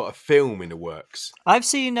Street Fighter film in the works. I've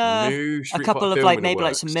seen a couple of like maybe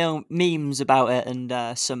like some memes about it,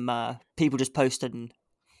 and some people just posted. And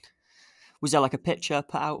was there like a picture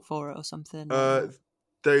put out for it or something? It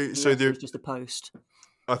was just a post.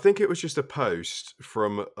 I think it was just a post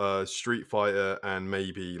from Street Fighter and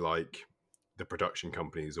maybe like the production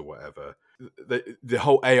companies or whatever. The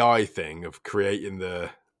whole AI thing of creating the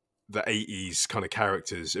the 80s kind of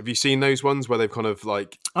characters. Have you seen those ones where they've kind of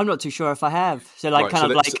like... I'm not too sure if I have. So like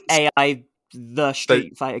Right, so AI the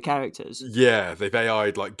Street Fighter characters. Yeah, they've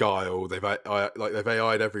AI'd like Guile. They've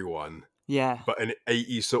AI'd everyone, Yeah. but in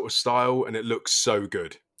 80s sort of style, and it looks so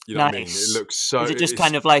good. You know what I mean? It looks so... Is it just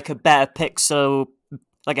kind of like a better pixel,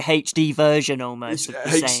 like a HD version almost of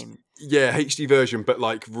the same? Yeah, HD version, but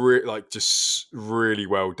like just really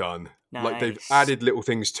well done. Nice. Like they've added little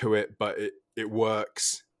things to it, but it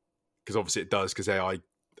works because obviously it does because AI,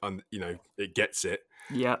 it gets it.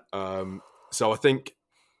 Yeah. So I think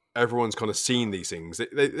everyone's kind of seen these things.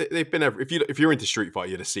 They've been if you're into Street Fighter,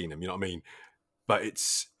 you'd have seen them. You know what I mean? But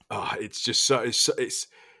it's just so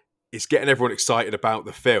it's getting everyone excited about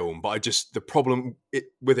the film. But the problem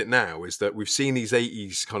with it now is that we've seen these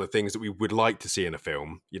 80s kind of things that we would like to see in a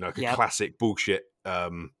film. Like a classic bullshit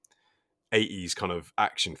 80s kind of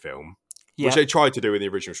action film, which they tried to do in the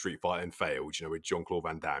original Street Fighter and failed. With Jean-Claude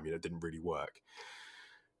Van Damme, it didn't really work.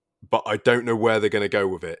 But I don't know where they're going to go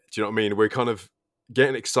with it. Do you know what I mean? We're kind of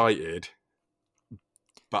getting excited,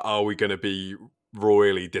 but are we going to be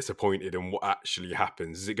royally disappointed in what actually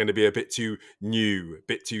happens? Is it going to be a bit too new, a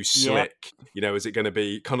bit too slick? Is it going to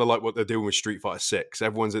be kind of like what they're doing with Street Fighter 6?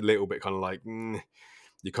 Everyone's a little bit kind of like,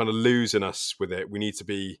 you're kind of losing us with it. We need to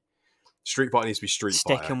be... Street Fighter needs to be Street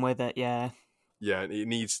Fighter. Sticking with it, yeah. Yeah, it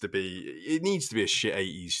needs to be a shit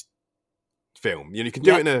 80s film. You can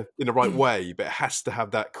do it in the right way, but it has to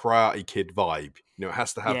have that Karate Kid vibe. It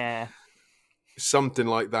has to have something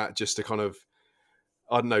like that, just to kind of,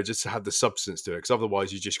 I don't know, just to have the substance to it. Because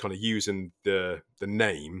otherwise, you're just kind of using the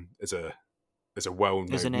name as a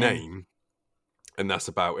well-known name, and that's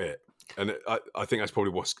about it. And I think that's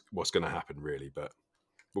probably what's going to happen, really. But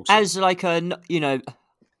we'll see. As like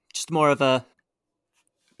just more of a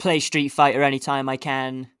play Street Fighter anytime I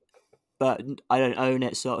can, but I don't own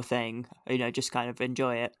it sort of thing. Just kind of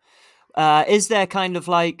enjoy it. Is there kind of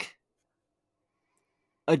like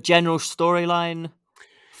a general storyline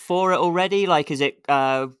for it already? Like, is it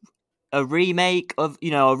a remake of, a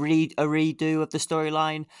redo of the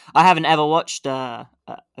storyline? I haven't ever watched a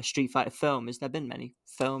Street Fighter film. Has there been many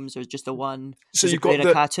films, or just the one? So you've got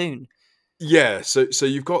a cartoon. Yeah, so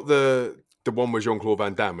you've got the one with Jean-Claude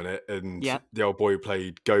Van Damme in it, and the old boy who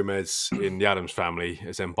played Gomez in The Addams Family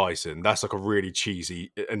as M. Bison. That's like a really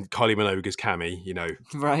cheesy, and Kylie Minogue as Cammy,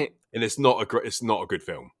 right? And it's not a good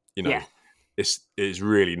film, It's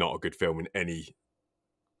really not a good film in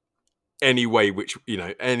any way. Which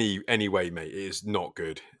any way, mate, it is not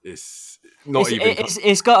good. It's not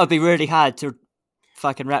It's got to be really hard to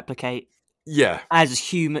fucking replicate. Yeah, as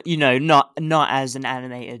human, not as an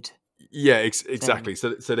animated. Yeah, exactly. So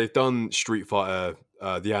they've done Street Fighter,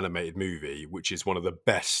 the animated movie, which is one of the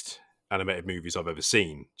best animated movies I've ever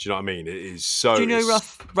seen. Do you know what I mean? It is so... Do you know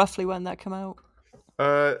roughly when that came out?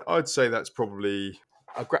 I'd say that's probably...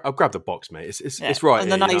 I'll grab the box, mate. It's right and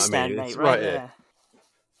here. The nightstand, mate. It's right here.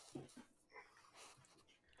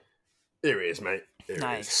 Here it is, mate.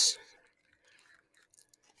 Nice.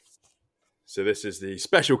 So this is the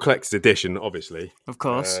special collector's edition, obviously. Of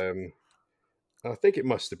course. I think it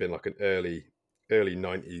must have been like an early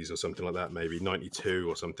 90s or something like that, maybe 92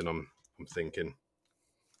 or something. I'm thinking.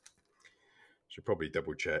 Should probably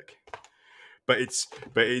double check. But it's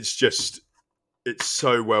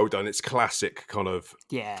so well done. It's classic kind of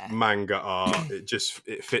manga art.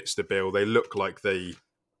 It fits the bill. They look like they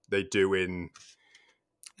do in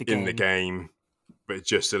the game, but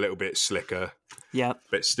just a little bit slicker. Yeah.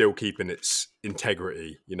 But still keeping its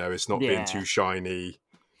integrity. It's not being too shiny.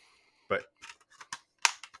 But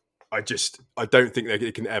I don't think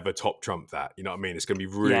it can ever top trump that. You know what I mean? It's going to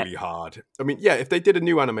be really hard. I mean, if they did a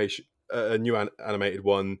new animation, animated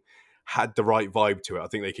one, had the right vibe to it, I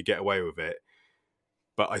think they could get away with it.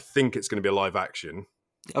 But I think it's going to be a live action.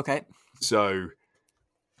 Okay. So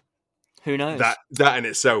who knows? That in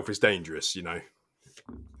itself is dangerous.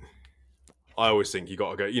 I always think you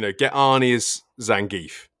got to go. Get Arnie as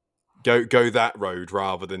Zangief. Go that road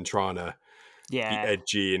rather than trying to be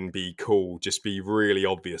edgy and be cool. Just be really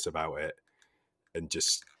obvious about it, and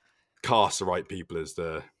just cast the right people as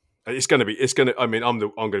the. It's gonna. I mean, I'm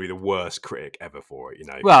gonna be the worst critic ever for it.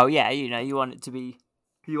 Well, yeah, you want it to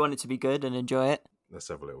be good and enjoy it. Let's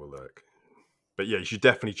have a little look. But yeah, you should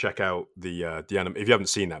definitely check out the anime. If you haven't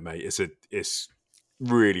seen that, mate, it's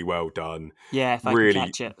really well done. Yeah, if I can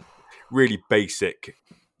catch it. Really basic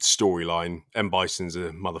storyline. M. Bison's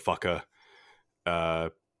a motherfucker,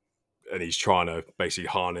 and he's trying to basically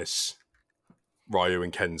harness Ryu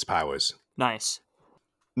and Ken's powers. Nice.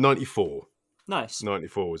 94. Nice.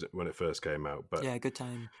 94 was when it first came out. But yeah, good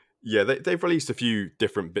time. Yeah, they've released a few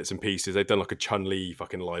different bits and pieces. They've done like a Chun-Li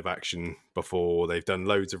fucking live action before. They've done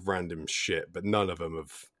loads of random shit, but none of them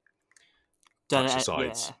have Done touched the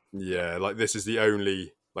it, sides. yeah. Yeah, like this is the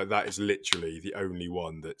only, like that is literally the only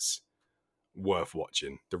one that's worth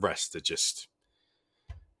watching. The rest are just,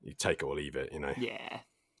 you take it or leave it, you know. Yeah.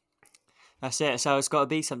 That's it. So it's got to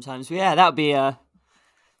be sometimes. But yeah, that'd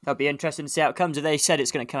be interesting to see how it comes. Have they said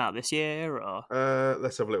it's going to come out this year, or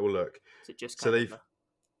Let's have a little look. is it just So kind they've,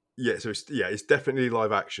 yeah, so it's definitely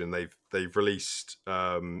live action. They've released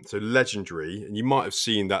so Legendary, and you might have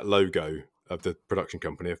seen that logo of the production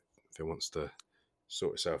company if it wants to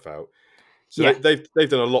sort itself out. So Yeah. they've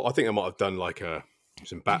done a lot. I think they might have done like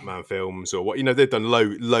some Batman films or what. You know, they've done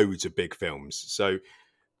loads of big films. So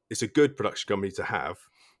it's a good production company to have.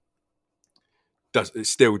 It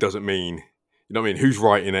still doesn't mean, you know what I mean? Who's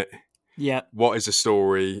writing it? Yeah. What is the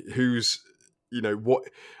story? Who's, you know, what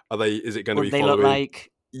are they? Is it going to What be do they following? look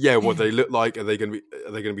like? Yeah, what they look like? Are they going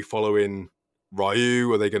to be following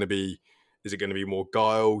Ryu? Are they going to be? Is it going to be more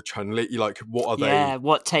Guile, Chun-Li? Like, what are Yeah. they?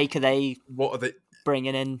 What take are they What are they?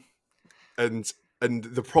 bringing in? And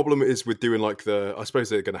the problem is with doing like I suppose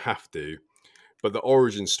they're going to have to, but the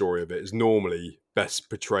origin story of it is normally best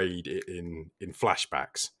portrayed in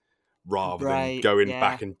flashbacks rather than Right. going Yeah.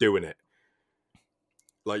 back and doing it.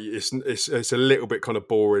 Like it's a little bit kind of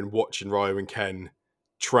boring watching Ryu and Ken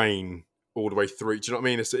train all the way through. Do you know what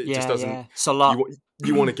I mean? It just doesn't. Yeah. It's a lot.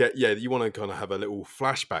 You want to get you want to kind of have a little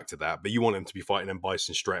flashback to that, but you want them to be fighting them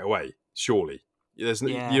Bison straight away. Surely, you don't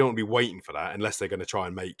want to be waiting for that unless they're going to try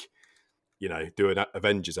and make, you know, do an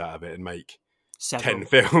Avengers out of it and make Several. 10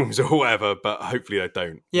 films or whatever. But hopefully they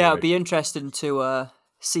don't. Yeah, it'd be interesting to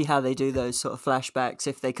see how they do those sort of flashbacks,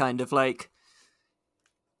 if they kind of like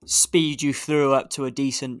speed you through up to a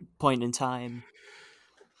decent point in time.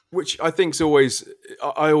 Which I think's always,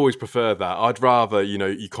 I always prefer that. I'd rather, you know,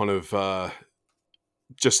 you kind of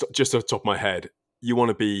just off the top of my head, you want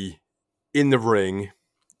to be in the ring,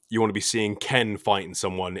 you want to be seeing Ken fighting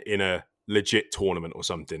someone in a legit tournament or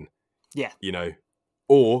something. Yeah. You know,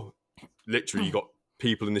 or literally you got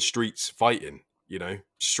people in the streets fighting, you know,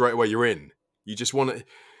 straight away you're in. You just want to,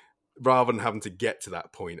 rather than having to get to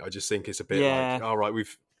that point, I just think it's a bit like, all right,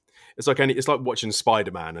 it's like watching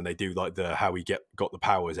Spider-Man and they do like how he got the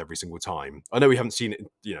powers every single time. I know we haven't seen it,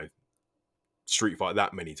 you know, Street Fighter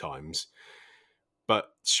that many times,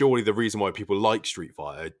 but surely the reason why people like Street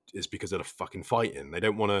Fighter is because of the fucking fighting. They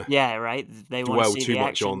don't want to Right. They want dwell to see too the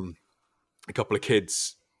much action. on a couple of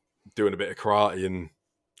kids doing a bit of karate and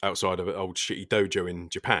outside of an old shitty dojo in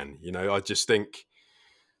Japan. You know, I just think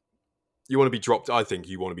you want to be dropped. I think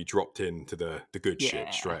you want to be dropped into the good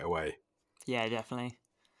shit straight away. Yeah, definitely.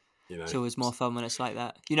 You know, it's always more fun when it's like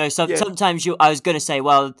that. You know, sometimes I was going to say,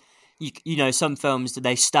 well, you know, some films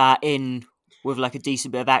they start in with like a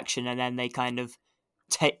decent bit of action and then they kind of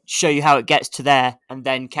show you how it gets to there and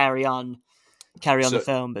then carry on the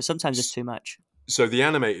film. But sometimes it's too much. So the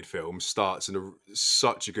animated film starts in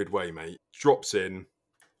such a good way, mate. Drops in,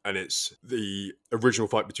 and it's the original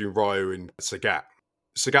fight between Ryu and Sagat.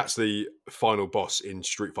 Sagat's the final boss in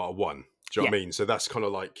Street Fighter 1. Do you know what I mean? So that's kind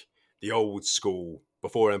of like the old school,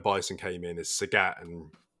 before M. Bison came in, is Sagat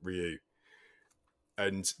and Ryu.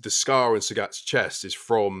 And the scar on Sagat's chest is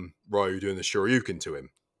from Ryu doing the Shoryuken to him.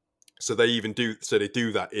 So they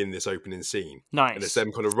do that in this opening scene. Nice. And it's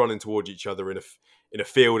them kind of running towards each other in a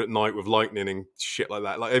field at night with lightning and shit like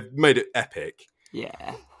that. Like, they've made it epic.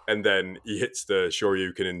 Yeah. And then he hits the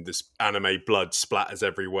Shoryuken and this anime blood splatters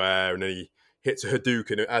everywhere. And then he hits a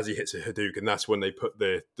Hadouken. And as he hits a Hadouken, that's when they put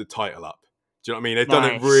the title up. Do you know what I mean? They've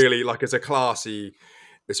done it really, like, it's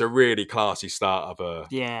a really classy start of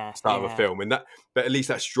a film. And but at least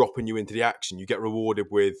that's dropping you into the action. You get rewarded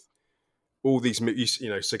with all these, you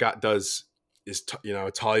know, Sagat you know,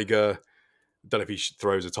 a tiger. I don't know if he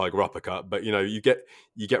throws a tiger uppercut, but you know, you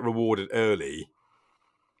get rewarded early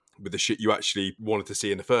with the shit you actually wanted to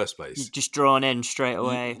see in the first place. You're just drawn in straight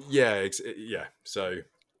away. Yeah. So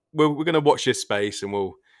we're going to watch this space,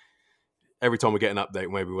 and every time we get an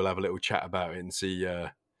update, maybe we'll have a little chat about it and see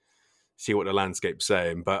what the landscape's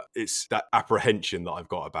saying. But it's that apprehension that I've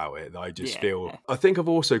got about it that I just feel. I think I've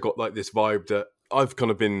also got like this vibe that I've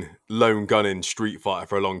kind of been lone gunning Street Fighter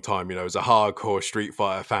for a long time, you know, as a hardcore Street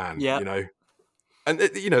Fighter fan, you know. And,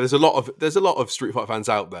 you know, there's a lot of Street Fighter fans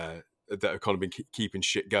out there that have kind of been keeping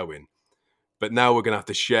shit going. But now we're going to have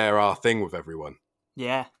to share our thing with everyone.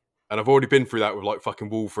 Yeah. And I've already been through that with like fucking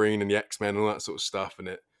Wolverine and the X-Men and all that sort of stuff. And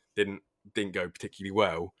it didn't go particularly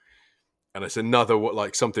well. And it's another,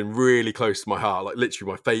 like, something really close to my heart, like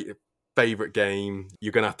literally my favorite game.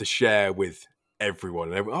 You're going to have to share with everyone.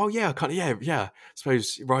 And everyone, oh yeah, I kind of yeah. I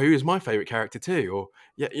suppose Ryu is my favorite character too, or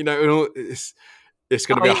yeah, you know, and all, it's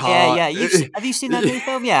going to be a hard. Yeah. Have you seen that new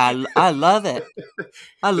film? Yeah, I love it.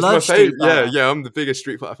 I It's my love Street favorite. Fighter. Yeah. I'm the biggest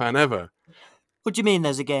Street Fighter fan ever. What do you mean?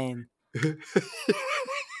 There's a game?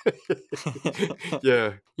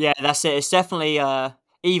 Yeah. Yeah, that's it. It's definitely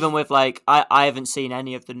even with like I haven't seen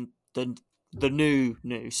any of the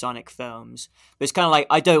new Sonic films, but it's kind of like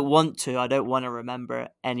I don't want to remember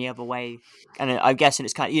it any other way. And I'm guessing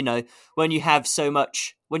it's kind of, when you have so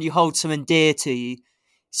much, when you hold something dear to you,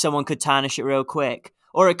 someone could tarnish it real quick,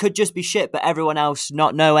 or it could just be shit, but everyone else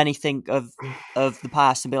not know anything of the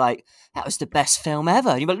past and be like, that was the best film ever.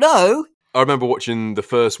 And you're like, no. I remember watching the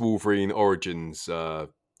first Wolverine Origins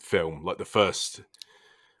film, like the first,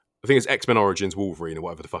 I think it's X-Men Origins Wolverine or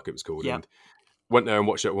whatever the fuck it was called. Yeah. And went there and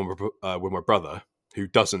watched it with my brother, who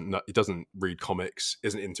doesn't read comics,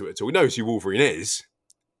 isn't into it at all. He knows who Wolverine is,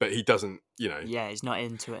 but he doesn't, Yeah, he's not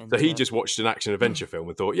into it. So he just watched an action adventure film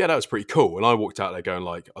and thought, yeah, that was pretty cool. And I walked out there going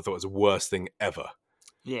like, I thought it was the worst thing ever.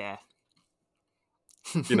 Yeah.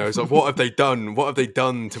 It's like, what have they done? What have they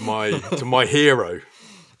done to my hero?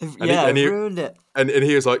 And he ruined it. And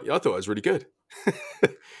he was like, I thought it was really good.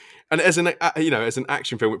 And as an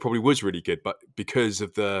action film, it probably was really good, but because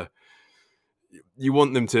of you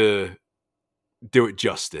want them to do it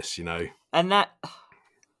justice, And that,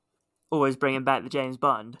 always bringing back the James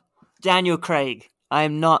Bond. Daniel Craig. I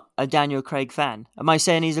am not a Daniel Craig fan. Am I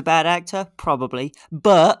saying he's a bad actor? Probably.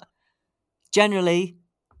 But generally,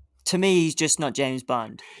 to me, he's just not James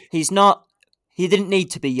Bond. He didn't need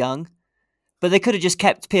to be young, but they could have just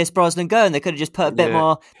kept Pierce Brosnan going. They could have just put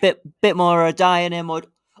a bit more dye in him,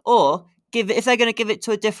 or if they're going to give it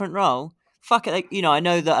to a different role, fuck it. I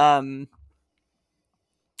know that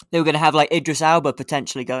they were going to have like Idris Elba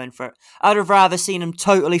potentially going for it. I'd have rather seen him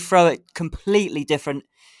totally throw it completely different.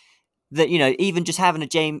 That even just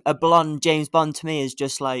having a blonde James Bond to me is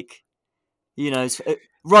just like,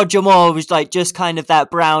 Roger Moore was like just kind of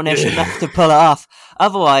that brownish enough to pull it off.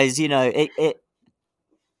 Otherwise, I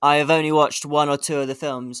have only watched one or two of the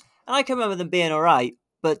films, and I can remember them being all right.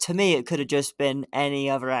 But to me, it could have just been any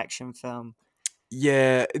other action film.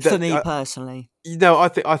 Yeah, for me personally.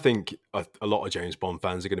 I think a lot of James Bond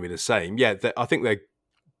fans are going to be the same. Yeah, I think they're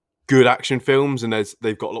good action films, and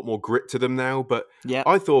they've got a lot more grit to them now. But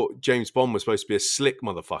I thought James Bond was supposed to be a slick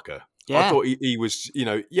motherfucker. Yeah. I thought he was,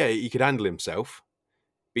 he could handle himself,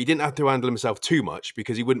 but he didn't have to handle himself too much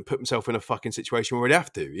because he wouldn't put himself in a fucking situation where he'd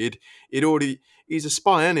have to. He's a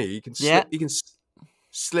spy, isn't he? He can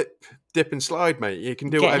slip, dip, and slide, mate. He can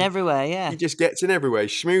do it everywhere. Yeah, he just gets in everywhere. He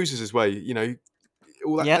schmoozes his way,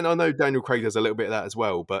 all that. Yep. And I know Daniel Craig does a little bit of that as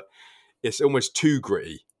well, but it's almost too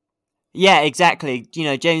gritty. Yeah, exactly.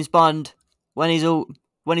 James Bond, when he's all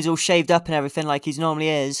shaved up and everything like he normally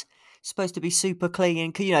is, supposed to be super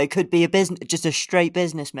clean. Could be just a straight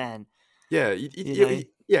businessman. Yeah,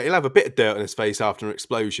 he'll have a bit of dirt on his face after an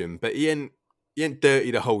explosion, but he ain't dirty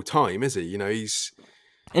the whole time, is he? He's.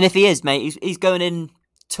 And if he is, mate, he's going in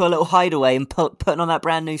to a little hideaway and putting on that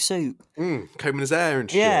brand new suit, combing his hair and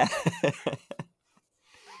shit. Yeah.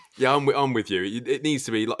 Yeah, I'm with you. It needs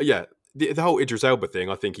to be like, the whole Idris Elba thing.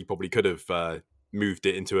 I think he probably could have moved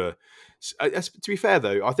it into a. To be fair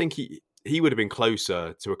though, I think he would have been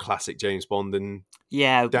closer to a classic James Bond than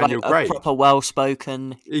Daniel Craig. A proper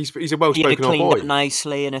well-spoken. He's a well-spoken old boy. Cleaned up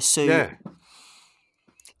nicely in a suit. Yeah.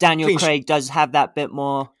 Daniel Craig does have that bit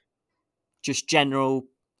more, just general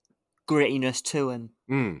grittiness to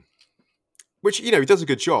him. Which he does a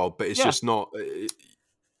good job, but it's just not.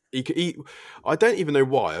 I don't even know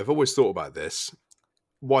why. I've always thought about this.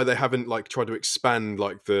 Why they haven't like tried to expand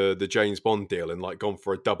like the James Bond deal and like gone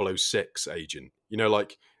for a 006 agent.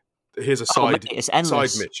 Like here's a side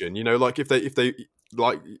mission. Like if they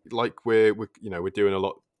like we're doing a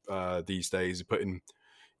lot these days, putting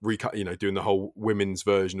recut. Doing the whole women's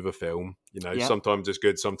version of a film. Sometimes it's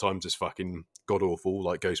good, sometimes it's fucking god awful,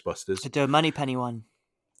 like Ghostbusters. To do a Moneypenny one.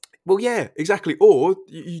 Well, yeah, exactly. Or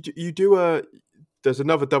you do there's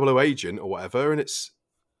another 00 agent or whatever, and it's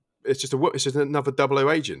just another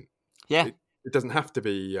 00 agent. Yeah, it doesn't have to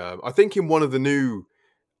be. I think in one of the new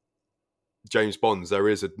James Bonds there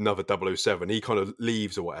is another 007. He kind of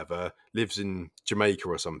leaves or whatever, lives in Jamaica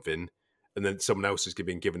or something, and then someone else is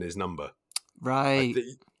given his number. Right.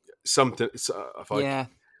 Something.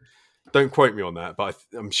 Don't quote me on that, but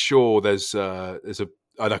I'm sure there's a.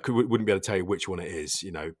 I wouldn't be able to tell you which one it is,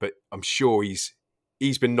 but I'm sure he's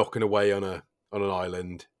been knocking away on an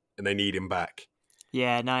island and they need him back.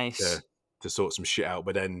 Yeah, nice. To sort some shit out,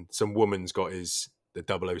 but then some woman's got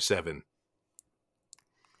the 007.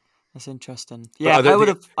 That's interesting. Yeah, I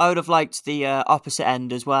would have liked the opposite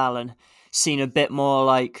end as well, and seen a bit more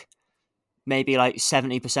like maybe like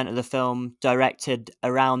 70% of the film directed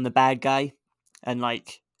around the bad guy, and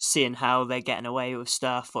like seeing how they're getting away with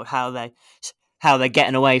stuff, or how they're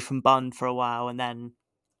getting away from Bond for a while, and then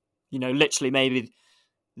literally maybe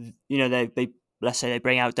they let's say they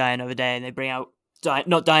bring out Die Another Day, and they bring out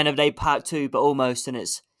not Die Another Day Part 2, but almost, and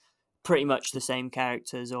it's pretty much the same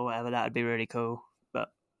characters or whatever. That would be really cool, but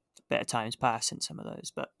a bit of time's passed in some of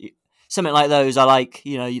those. But something like those, I like.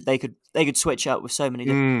 They could switch up with so many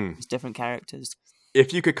different characters.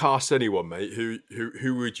 If you could cast anyone, mate,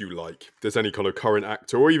 who would you like? If there's any kind of current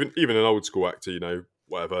actor, or even an old school actor,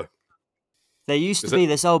 whatever. There used to be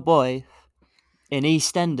this old boy in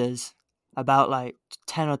EastEnders about like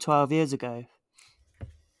 10 or 12 years ago,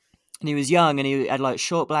 and he was young and he had like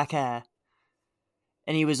short black hair,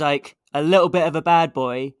 and he was like a little bit of a bad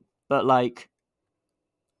boy, but like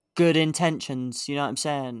good intentions. You know what I'm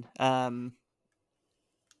saying?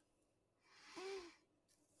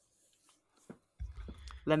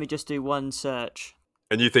 Let me just do one search.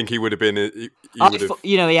 And you think he would have been?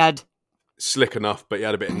 He had slick enough, but he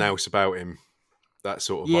had a bit of nous about him. That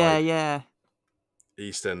sort of vibe. Yeah.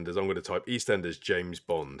 EastEnders. I'm going to type EastEnders James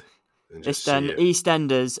Bond. And just it's done see it.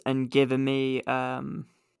 EastEnders and given me all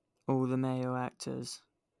the male actors.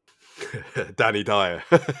 Danny Dyer.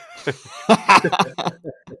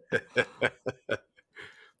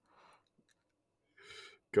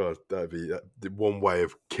 God, that'd be one way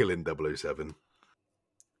of killing 007.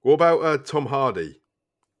 What about Tom Hardy?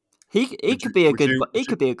 He could be a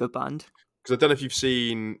good Bond. Because I don't know if you've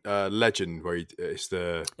seen Legend, where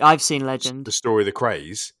I've seen Legend. The story of the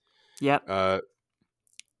Krays. Yep.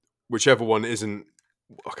 Whichever one isn't,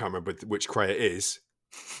 I can't remember which Kray it is,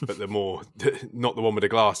 but not the one with the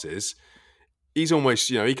glasses. He's almost,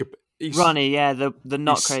 he's Ronnie, yeah, the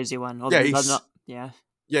not crazy one. Yeah,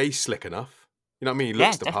 he's slick enough. You know what I mean? He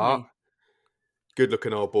looks the part. Good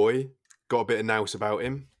looking old boy. Got a bit of nous about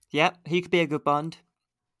him. Yep, he could be a good Bond.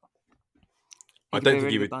 I don't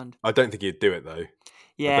think he'd do it though.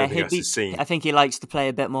 Yeah, I don't think that's his scene. I think he likes to play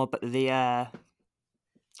a bit more, but the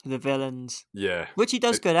villains. Yeah, which he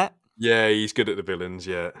does good at. Yeah, he's good at the villains.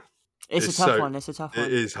 Yeah, it's a tough one. It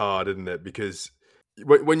is hard, isn't it? Because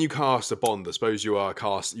when you cast a Bond, I suppose you've got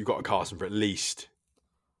to cast him for at least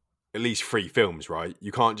 3 films, right?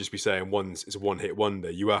 You can't just be saying it's a one-hit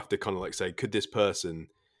wonder. You have to kind of like say, could this person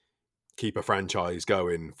keep a franchise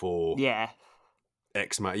going for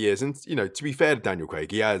X amount of years? And to be fair to Daniel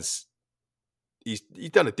Craig, he's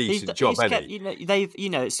done a decent job, hasn't he?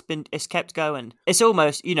 It's kept going. It's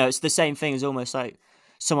almost it's the same thing as almost like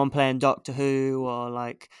someone playing Doctor Who, or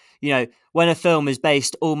like when a film is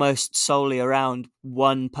based almost solely around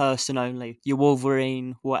one person only, your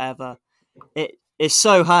Wolverine, whatever. It's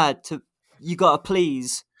so hard to. You got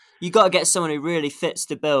to get someone who really fits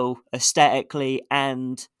the bill aesthetically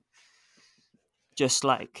and just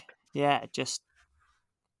like just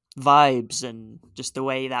vibes and just the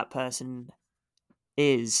way that person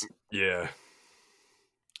is. Yeah.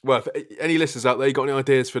 Well, if any listeners out there, you got any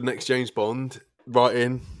ideas for the next James Bond? Write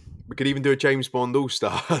in. We could even do a James Bond All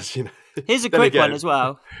Stars. Here's a quick one as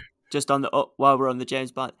well. Just while we're on the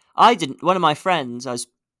James Bond, one of my friends, I was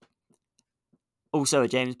also a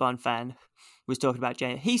James Bond fan, was talking about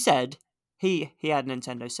James. He said he had a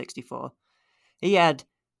Nintendo 64. He had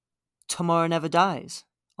Tomorrow Never Dies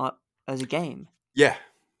as a game. Yeah.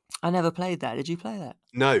 I never played that. Did you play that?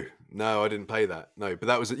 No, I didn't play that. No, but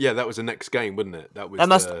that was the next game, wasn't it?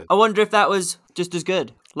 I wonder if that was just as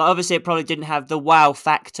good. Like, obviously, it probably didn't have the wow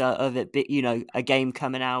factor of it, but a game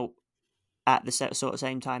coming out at the sort of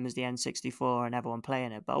same time as the N64 and everyone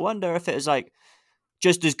playing it. But I wonder if it was like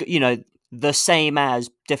just as good, the same as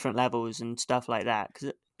different levels and stuff like that.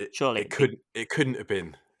 Because surely it couldn't have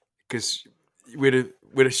been, because we'd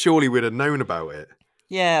have known about it.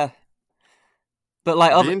 Yeah. But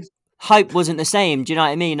like, hype wasn't the same. Do you know what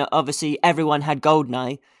I mean? Obviously, everyone had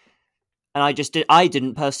GoldenEye, and I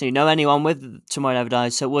didn't personally know anyone with Tomorrow Never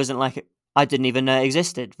Dies, so it wasn't like I didn't even know it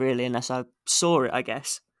existed really, unless I saw it, I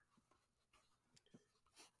guess.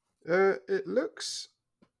 It looks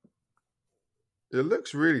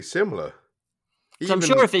really similar. So I'm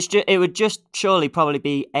sure if it would just surely probably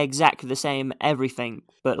be exactly the same everything,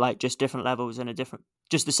 but like just different levels and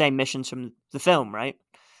just the same missions from the film, right?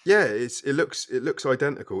 Yeah, it looks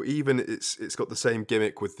identical. Even it's got the same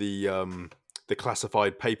gimmick with the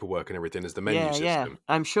classified paperwork and everything as the menu system. Yeah,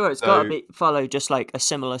 I'm sure it's got to follow just like a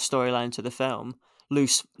similar storyline to the film,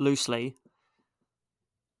 loosely.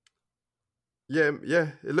 Yeah,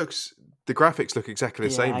 it looks. The graphics look exactly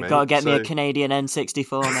the same, mate. I gotta get me a Canadian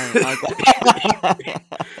N64, mate.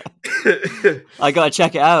 I gotta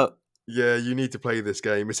check it out. Yeah, you need to play this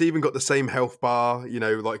game. It's even got the same health bar, you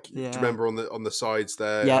know, like do you Yeah. remember on the sides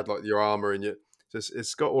there, it Yep. had like your armor and your.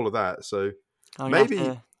 It's got all of that. So I'm maybe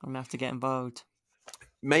gonna have to get involved.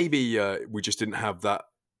 maybe we just didn't have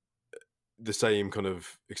the same kind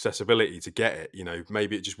of accessibility to get it. You know,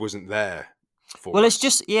 maybe it just wasn't there for Well, us. it's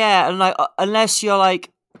just and like unless your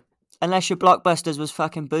Blockbusters was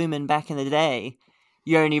fucking booming back in the day,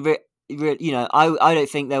 you only you know, I don't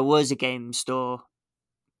think there was a game store.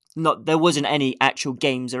 There wasn't any actual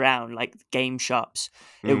games around, like game shops.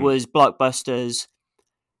 It was Blockbusters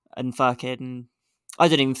and fucking. I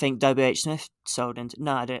don't even think WH Smith sold into.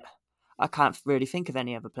 No, I don't. I can't really think of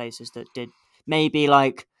any other places that did. Maybe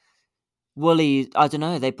like Woolies. I don't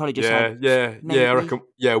know. They probably just had. Maybe. I reckon.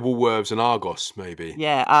 Yeah, Woolworths and Argos maybe.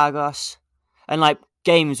 Yeah, Argos, and like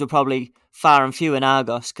games were probably far and few in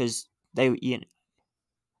Argos because they,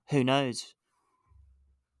 who knows.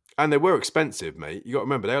 And they were expensive, mate. You got to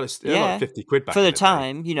remember they were like 50 quid back for in the day.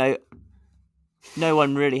 time. You know, no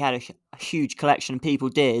one really had a huge collection. People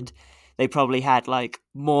did. They probably had like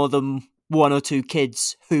more than one or two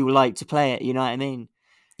kids who liked to play it. You know what I mean?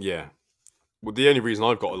 Yeah. Well, the only reason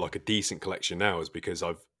I've got like a decent collection now is because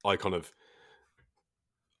I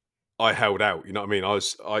held out. You know what I mean?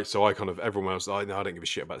 So I kind of everyone else. I don't give a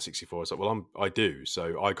shit about 64. I was like, well, I do.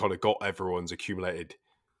 So I kind of got everyone's accumulated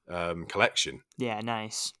collection. Yeah,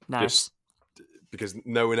 nice. Just because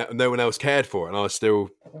no one else cared for it, and I was still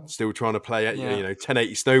trying to play at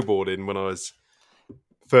 1080 snowboarding when I was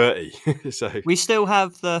 30. So we still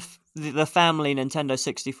have the family Nintendo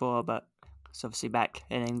 64, but it's obviously back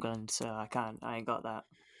in England, so I ain't got that.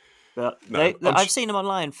 But I've seen them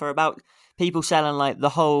online for about people selling like the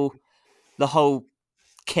whole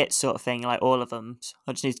kit sort of thing, like all of them. So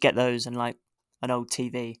I just need to get those and like an old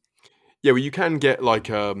TV. Yeah, well, you can get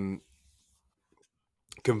like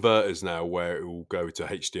converters now where it will go to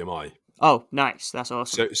HDMI. Oh, nice! That's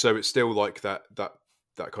awesome. So it's still like that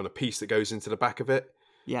kind of piece that goes into the back of it.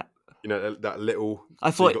 Yeah, you know that little.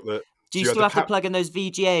 I thought. Do you still have to plug in those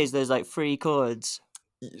VGAs? Those like 3 cords.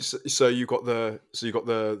 So you got the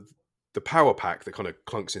power pack that kind of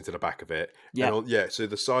clunks into the back of it. Yeah. So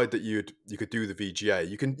the side that you could do the VGA,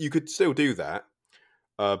 you could still do that.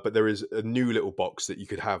 But there is a new little box that you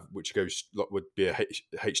could have, which would be a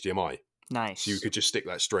HDMI. Nice. So you could just stick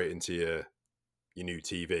that straight into your new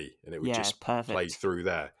TV, and it would just perfect. play through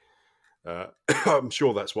there. I'm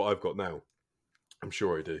sure that's what I've got now. I'm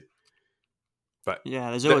sure I do. But yeah,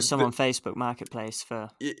 there's always some on Facebook Marketplace for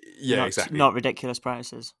exactly not ridiculous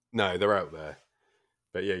prices. No, they're out there.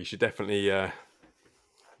 But yeah, you should definitely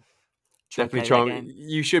try.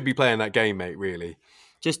 You should be playing that game, mate. Really,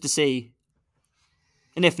 just to see.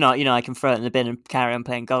 And if not, I can throw it in the bin and carry on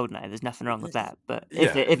playing GoldenEye. There's nothing wrong with that. But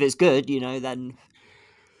if it's good, then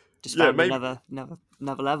just maybe another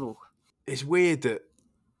level. It's weird that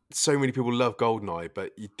so many people love GoldenEye,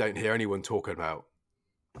 but you don't hear anyone talking about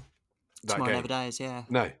that Tomorrow game. Never Dies, yeah.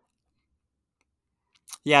 No.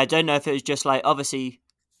 Yeah, I don't know if it was just like, obviously,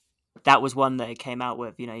 that was one that it came out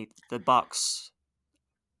with, the box,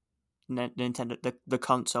 Nintendo, the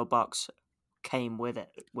console box came with it.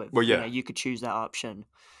 You could choose that option.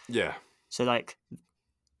 Yeah. So, like,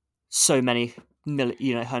 so many,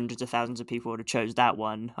 hundreds of thousands of people would have chose that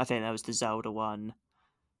one. I think there was the Zelda one.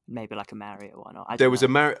 Maybe like a Mario one. There was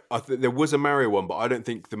a Mario one, but I don't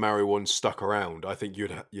think the Mario one stuck around. I think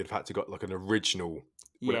you'd have had to got like an original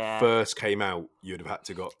when it first came out. You'd have had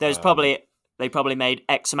to got. There's they probably made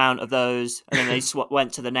X amount of those, and then they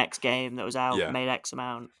went to the next game that was out, made X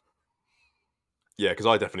amount. Yeah, because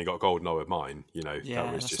I definitely got GoldenEye with mine.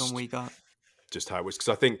 That was just one we got. Just how it was, because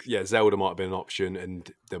I think Zelda might have been an option,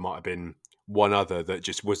 and there might have been one other that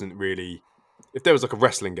just wasn't really. If there was like a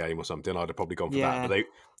wrestling game or something, I'd have probably gone for that. But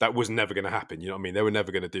that was never going to happen. You know what I mean? They were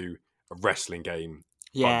never going to do a wrestling game.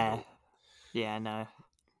 Bundle. Yeah, no,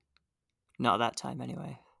 not at that time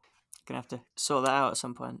anyway. Gonna have to sort that out at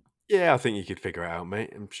some point. Yeah, I think you could figure it out,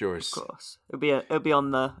 mate. I'm sure it's. Of course, it'll be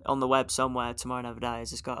on the web somewhere. Tomorrow Never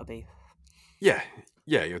Dies. It's got to be. Yeah,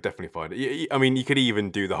 you'll definitely find it. I mean, you could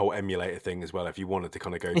even do the whole emulator thing as well if you wanted to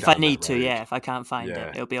kind of go. If I need to, if I can't find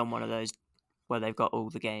it, it'll be on one of those. Where they've got all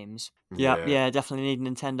the games. Yeah, definitely need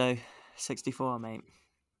Nintendo 64, mate.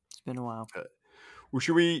 It's been a while. Well,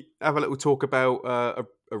 should we have a little talk about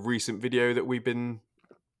a recent video that we've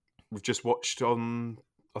just watched on?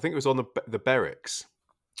 I think it was on the Berrics.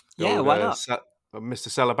 Why not? Mr.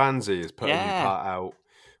 Salabanzi has put a new part out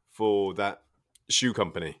for that shoe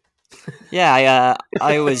company. Yeah,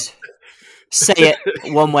 I always say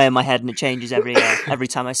it one way in my head and it changes every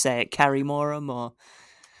time I say it. Carry Morum or.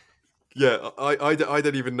 Yeah, I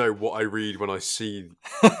don't even know what I read when I see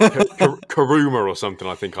Karuma or something.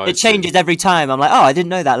 I think I It assume. changes every time. I'm like, oh, I didn't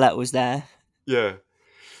know that letter was there. Yeah.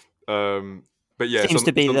 But yeah, Seems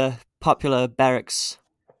to be the popular Berrics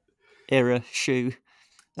era shoe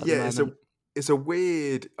at the yeah, moment. it's a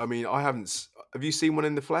weird. I mean, I haven't. Have you seen one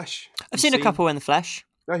in the flesh? I've seen a couple in the flesh.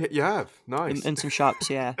 Oh, you have. Nice. In some shops,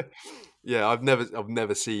 yeah. Yeah, I've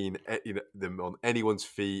never seen them on anyone's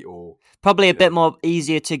feet or probably a bit more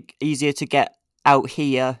easier to get out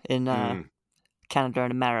here in Canada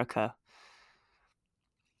and America.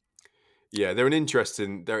 Yeah, they're an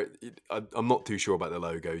interesting. I'm not too sure about the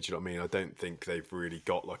logo. Do you know what I mean? I don't think they've really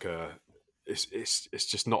got like a. It's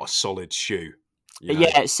just not a solid shoe. You know?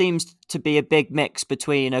 Yeah, it seems to be a big mix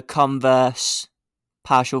between a Converse,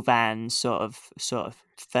 partial Vans, sort of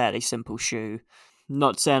fairly simple shoe.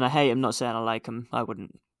 Not saying I hate them, not saying I like them. I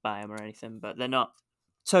wouldn't buy them or anything, but they're not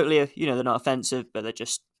totally, they're not offensive, but they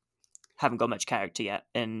just haven't got much character yet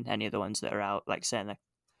in any of the ones that are out. Like saying they're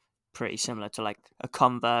pretty similar to like a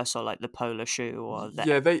Converse or like the Polar shoe or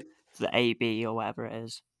the AB or whatever it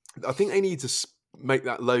is. I think they need to make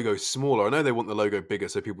that logo smaller. I know they want the logo bigger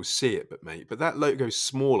so people see it, but that logo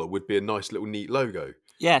smaller would be a nice little neat logo.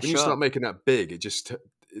 Yeah, when you start making that big, it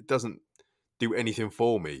doesn't do anything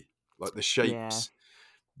for me. Like the shapes,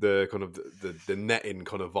 the kind of the netting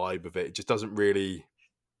kind of vibe of it just doesn't really.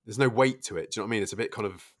 There's no weight to it. Do you know what I mean? It's a bit kind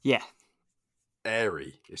of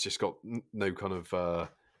airy. It's just got no kind of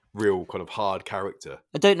real kind of hard character.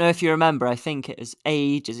 I don't know if you remember. I think it was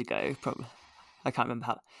ages ago. Probably, I can't remember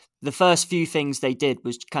how. The first few things they did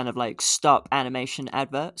was kind of like stop animation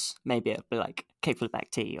adverts. Maybe it'd be like Kickflip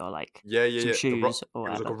Back Tea or like some shoes or whatever.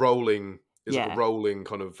 It was like a rolling. Like a rolling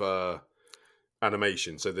kind of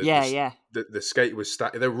animation. So the skate was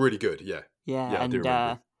they were really good. Yeah. And I do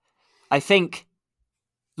remember. I think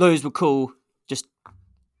those were cool, just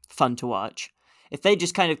fun to watch. If they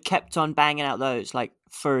just kind of kept on banging out those like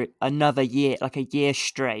for another year, like a year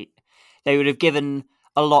straight, they would have given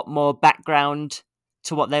a lot more background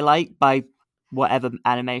to what they like by whatever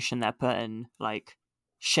animation they're putting, like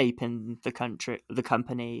shaping the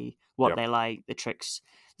company, what they like, the tricks,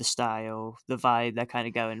 the style, the vibe they're kind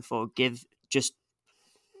of going for. Give just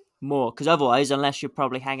more, because otherwise, unless you're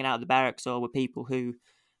probably hanging out at the barracks or with people who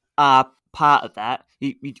are part of that,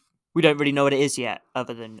 we don't really know what it is yet,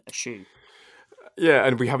 other than a shoe. Yeah,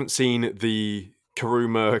 and we haven't seen the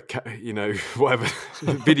Karuma, whatever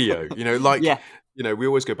video. We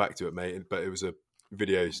always go back to it, mate. But it was a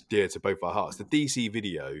video dear to both our hearts. The DC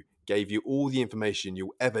video gave you all the information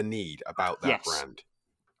you'll ever need about that brand.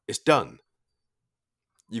 It's done.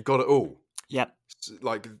 You've got it all. Yep.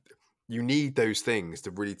 Like, you need those things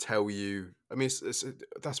to really tell you. I mean,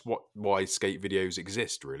 that's why skate videos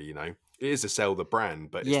exist, really. It is to sell the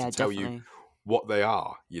brand, but it's to tell you what they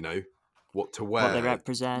are. What to wear, what they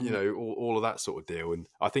represent. All of that sort of deal. And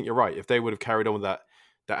I think you're right. If they would have carried on with that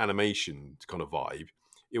animation kind of vibe,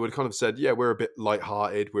 it would have kind of said, yeah, we're a bit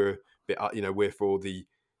lighthearted. We're a bit, we're for all the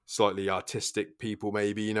slightly artistic people,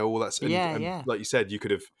 maybe, all that. And like you said, you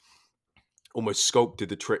could have almost sculpted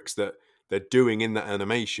the tricks that they're doing in that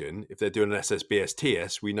animation. If they're doing an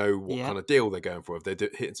SSBSTS, we know what kind of deal they're going for. If they're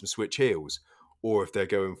hitting some switch heels, or if they're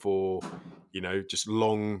going for, just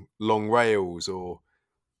long rails, or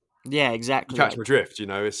exactly. You catch my drift.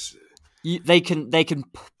 It's they can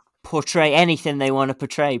portray anything they want to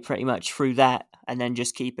portray pretty much through that, and then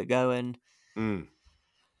just keep it going.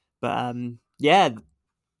 But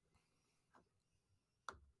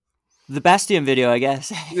the Bastion video, I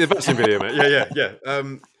guess. The Bastion video, mate. Yeah.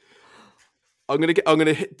 I'm gonna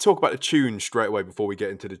talk about the tune straight away before we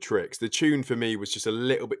get into the tricks. The tune for me was just a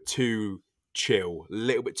little bit too chill, a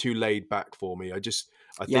little bit too laid back for me. I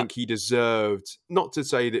think he deserved, not to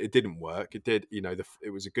say that it didn't work. It did,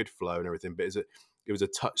 it was a good flow and everything, but it was a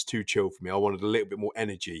touch too chill for me. I wanted a little bit more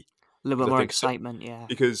energy, a little bit more excitement,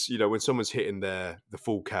 Because when someone's hitting the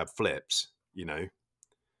full cab flips,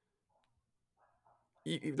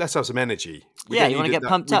 let's have some energy. You want to get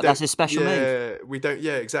pumped up. That's a special move. We don't.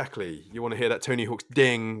 Yeah, exactly. You want to hear that Tony Hawk's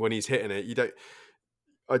ding when he's hitting it.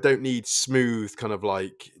 I don't need smooth kind of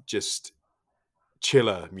like just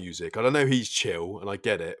chiller music. I don't know, he's chill and I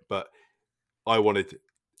get it, but I wanted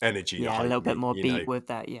energy. A little bit more beat with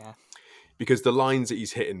that. Because the lines that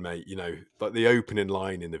he's hitting, mate, like the opening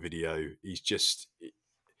line in the video, it's just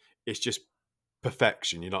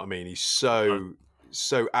perfection. You know what I mean? He's so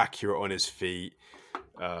accurate on his feet.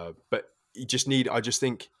 But I just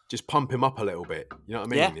think pump him up a little bit. You know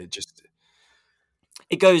what I mean?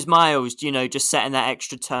 It goes miles, just setting that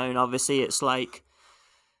extra tone. Obviously, it's like,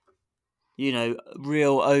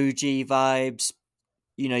 real OG vibes.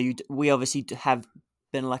 We obviously have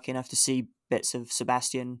been lucky enough to see bits of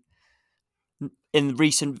Sebastian in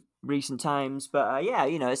recent times. But yeah,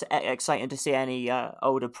 it's exciting to see any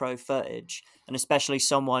older pro footage, and especially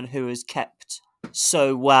someone who has kept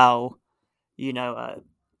so well.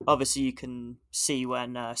 Obviously you can see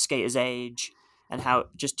when skaters age and how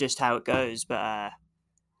just how it goes, but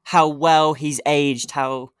how well he's aged,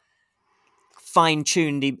 how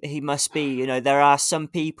fine-tuned he must be. There are some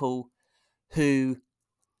people who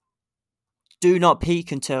do not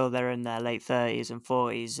peak until they're in their late 30s and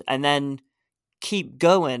 40s, and then keep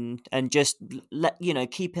going and just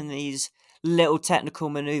keeping these little technical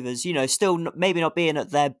maneuvers, still maybe not being at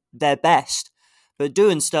their best, but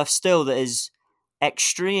doing stuff still that is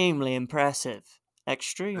extremely impressive.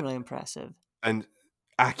 And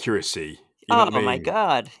accuracy, you know what I Oh my mean?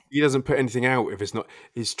 god. He doesn't put anything out if it's not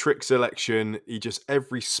his trick selection. He just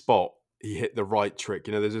every spot he hit the right trick.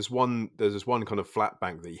 There's this one kind of flat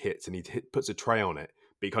bank that he hits, and puts a tray on it,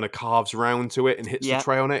 but he kind of carves around to it and hits the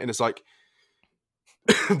tray on it, and it's like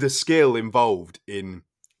the skill involved in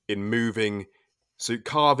moving, so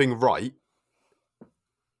carving right,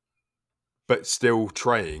 but still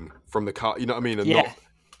traying from the car. You know what I mean? And not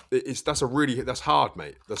that's hard,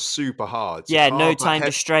 mate. That's super hard. So no time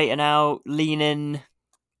to straighten out, lean in,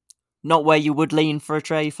 not where you would lean for a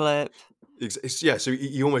tray flip. So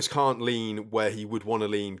he almost can't lean where he would want to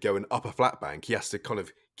lean going up a flat bank. He has to kind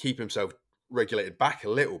of keep himself regulated back a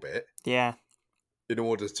little bit. Yeah. In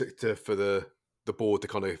order to for the board to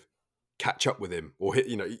kind of catch up with him or hit,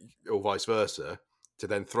 or vice versa, to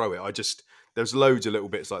then throw it. There's loads of little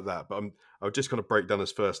bits like that, but I'll just kind of break down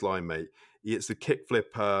his first line, mate. It's the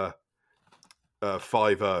kickflip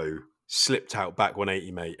 5-0, slipped out back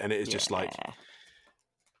 180, mate. And it is just like,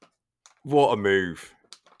 what a move.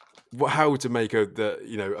 How to make a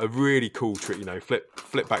really cool trick,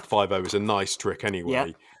 flip back 5-0 is a nice trick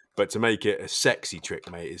anyway, but to make it a sexy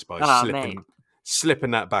trick, mate, is by slipping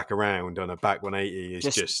that back around on a back 180 is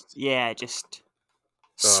just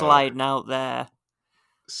sliding out there.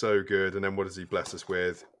 So good. And then what does he bless us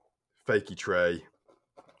with? Fakey tray.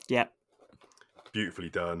 Yep. Beautifully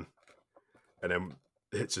done. And then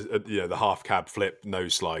hits the half cab flip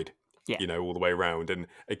nose slide. Yeah. All the way around. And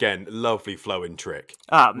again, lovely flowing trick.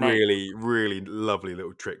 Really, really lovely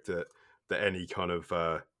little trick that any kind of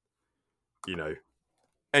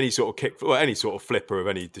any sort of kick or any sort of flipper of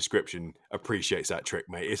any description appreciates that trick,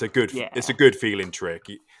 mate. It's a good feeling trick.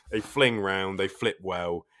 They fling round, they flip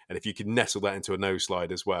well, and if you can nestle that into a nose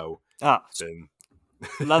slide as well, then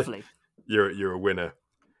lovely. You're a winner.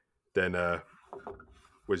 Then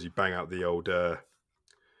you bang out the old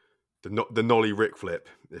the nollie Rick flip,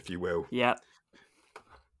 if you will. Yeah.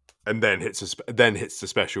 And then hits the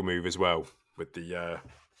special move as well with the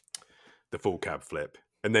full cab flip,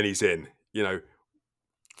 and then he's in.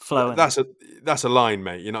 Flowing. That's a line,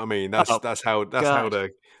 mate. You know what I mean? That's how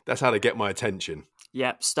to get my attention.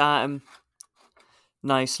 Yep, start him.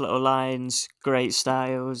 Nice little lines, great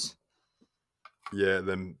styles. Yeah,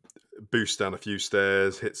 then boosts down a few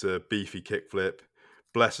stairs, hits a beefy kickflip,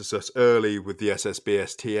 blesses us early with the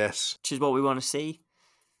SSBS TS, which is what we want to see,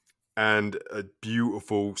 and a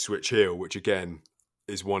beautiful switch heel, which again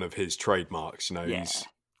is one of his trademarks. He's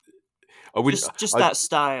that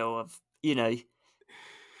style of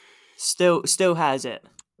still has it.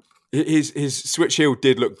 His switch heel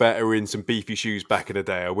did look better in some beefy shoes back in the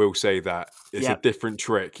day. I will say that it's a different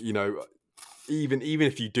trick. Even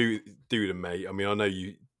if you do them, mate. I mean, I know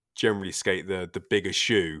you generally skate the bigger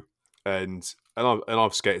shoe, and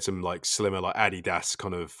I've skated some like slimmer, like Adidas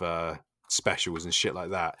kind of specials and shit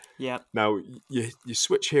like that. Yeah. Now your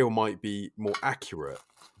switch heel might be more accurate,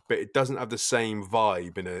 but it doesn't have the same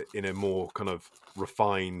vibe in a more kind of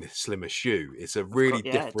refined, slimmer shoe. It's a really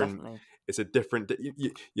different. Definitely. It's a different.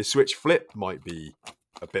 Your switch flip might be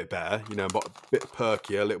a bit better, but a bit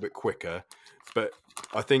perkier, a little bit quicker. But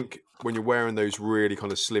I think when you're wearing those really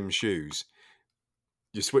kind of slim shoes,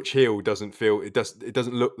 your switch heel doesn't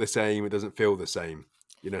look the same. It doesn't feel the same.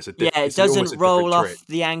 It's it doesn't roll off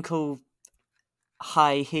the ankle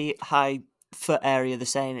high foot area the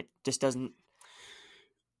same. It just doesn't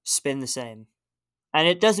spin the same. And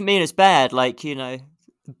it doesn't mean it's bad, but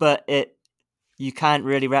you can't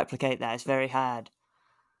really replicate that. It's very hard.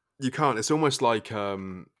 You can't. It's almost like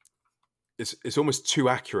it's almost too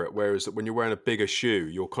accurate. Whereas when you're wearing a bigger shoe,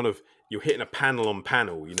 you're hitting a panel on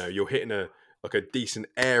panel. You're hitting a decent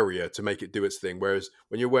area to make it do its thing. Whereas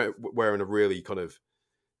when you're wearing a really kind of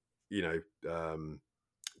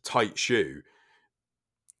tight shoe,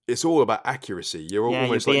 it's all about accuracy. You're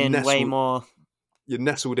almost you're being way more. You're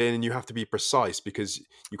nestled in, and you have to be precise because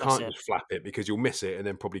you can't just flap it because you'll miss it and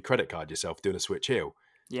then probably credit card yourself doing a switch heel.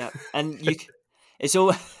 Yeah, and It's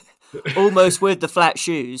all almost with the flat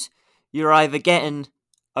shoes. You're either getting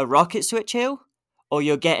a rocket switch heel, or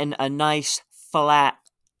you're getting a nice flat,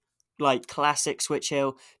 like classic switch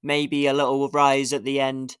heel, maybe a little rise at the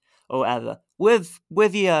end or whatever. With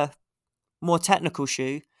your more technical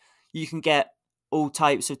shoe, you can get all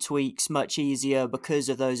types of tweaks much easier because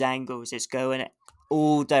of those angles. It's going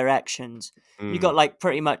all directions. You got like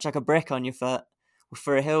pretty much like a brick on your foot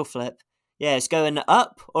for a heel flip. Yeah, it's going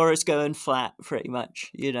up or it's going flat, pretty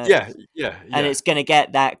much. Yeah. And it's gonna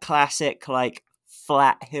get that classic like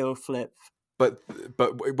flat heel flip. But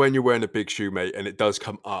when you're wearing a big shoe, mate, and it does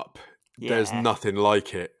come up, there's nothing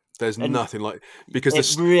like it. There's nothing like because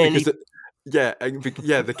the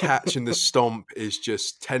catch and the stomp is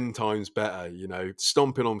just 10 times better.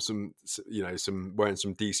 Stomping on some wearing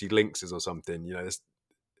some DC Lynxes or something. It's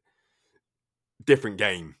different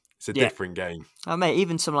game. It's a different game. Oh mate,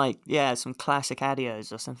 even some some classic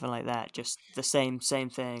Adios or something like that. Just the same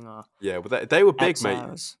thing. Or well, they were big,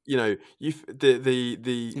 XLs. mate.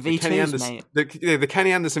 The V2s, Kenny Anderson, mate. the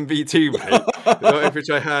Kenny Anderson V2, mate,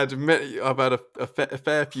 which I've had a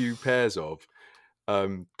fair few pairs of.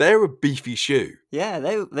 They're a beefy shoe. Yeah,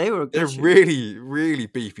 they were a good shoe. Really, really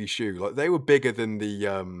beefy shoe. Like they were bigger than the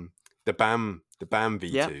BAM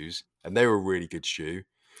V2s, and they were a really good shoe.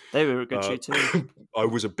 They were a good shoe too. I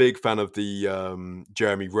was a big fan of the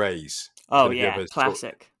Jeremy Rays. Oh yeah,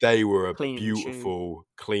 classic. They were a beautiful,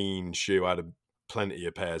 clean shoe. I had plenty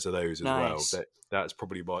of pairs of those as well. That's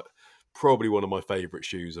probably one of my favourite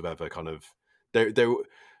shoes I've ever kind of.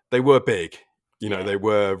 They were big. They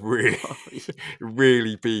were really,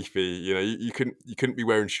 really beefy. You couldn't be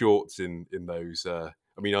wearing shorts in those. I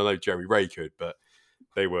know Jeremy Ray could, but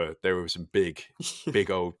they were some big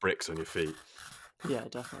old bricks on your feet. Yeah,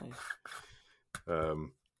 definitely.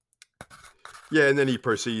 And then he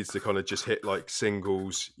proceeds to kind of just hit like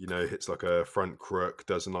singles. Hits like a front crook,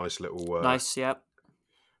 does a nice little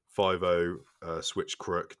 5-0 switch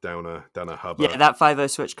crook down a hubber. Yeah, that 5-0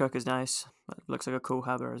 switch crook is nice. It looks like a cool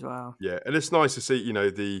hubber as well. Yeah, and it's nice to see.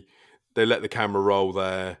 They let the camera roll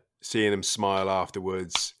there, seeing him smile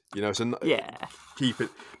afterwards. Keep it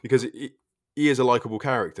because he is a likable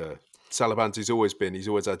character. Salabanti's he's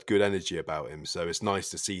always had good energy about him, so it's nice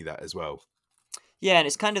to see that as well. Yeah, and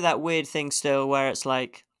it's kind of that weird thing still where it's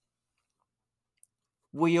like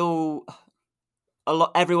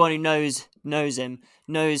everyone who knows him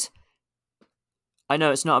knows. I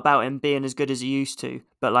know it's not about him being as good as he used to,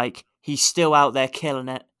 but like he's still out there killing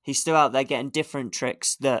it. He's still out there getting different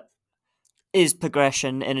tricks that is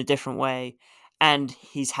progression in a different way, and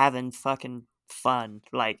he's having fucking fun.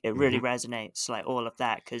 Like it really resonates, like all of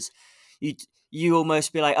that, because you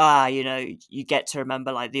almost be like, you get to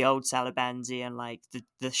remember like the old Salabanzi and like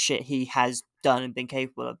the shit he has done and been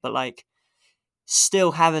capable of, but like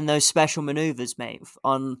still having those special maneuvers, mate,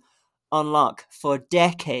 on lock for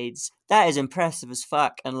decades. That is impressive as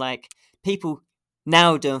fuck. And like people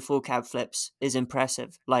now doing full cab flips is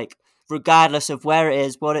impressive. Like regardless of where it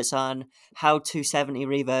is, what it's on, how 270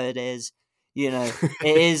 revert it is, it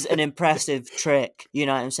is an impressive trick. You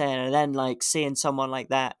know what I'm saying? And then like seeing someone like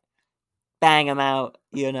that bang them out,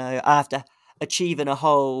 after achieving a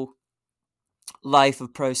whole life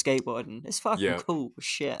of pro skateboarding. It's fucking cool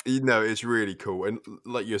shit. It's really cool. And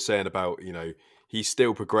like you're saying about, he's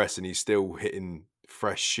still progressing, he's still hitting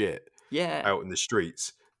fresh shit out in the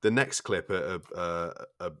streets. The next clip at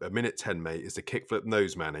a minute 10, mate, is the kickflip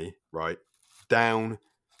nose manny, right? Down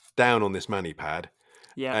on this manny pad.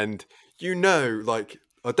 Yeah. And like,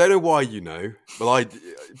 I don't know why but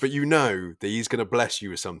that he's going to bless you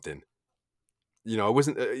with something. I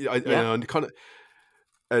wasn't,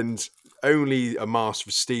 and only a master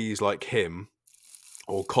of steez like him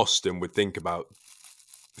or Costin would think about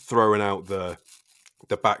throwing out the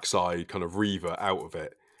backside kind of revert out of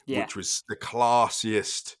it, which was the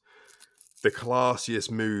classiest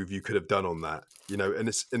move you could have done on that, and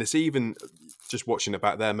it's even just watching it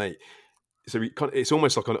back there, mate. So it's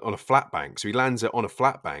almost like on a flat bank. So he lands it on a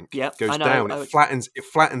flat bank, goes down, it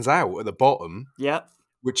flattens out at the bottom. Yeah.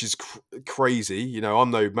 Which is crazy.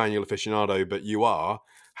 I'm no manual aficionado, but you are.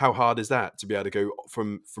 How hard is that to be able to go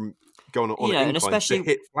from going on an incline, and especially to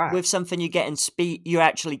hit flat? With something you're getting speed, you're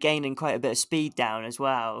actually gaining quite a bit of speed down as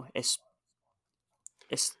well. That's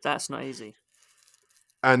not easy.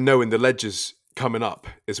 And knowing the ledges coming up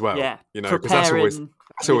as well. Yeah, because that's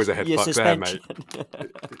always a head fuck suspension. There,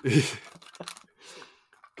 mate.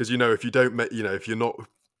 Because if you don't, if you're not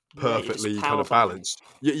perfectly kind of balanced,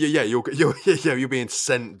 you're being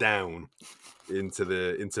sent down into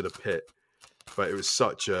the pit. But it was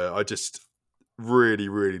I just really,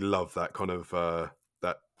 really love that kind of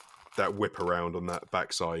that whip around on that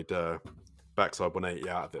backside backside 180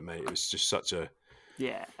 out of it, mate. It was just such a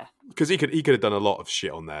Yeah. because he could have done a lot of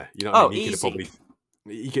shit on there. You know what I Oh, mean? He could have easy.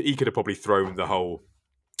 probably he could have probably thrown the whole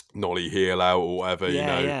nollie heel out or whatever. You Yeah,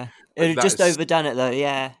 know, yeah. It but would have just that's overdone it though.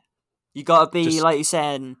 Yeah. You gotta be just like you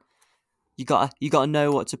said. You gotta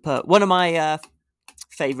know what to put. One of my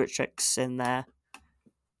favorite tricks in there,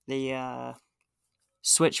 the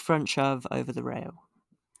switch front shove over the rail.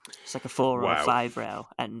 It's like a 4 or wow. 5 rail,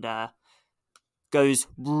 and goes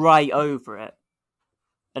right over it.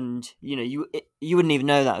 And you wouldn't even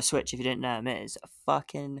know that a switch if you didn't know him. It is a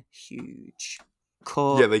fucking huge Yeah,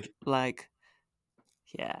 core. Like,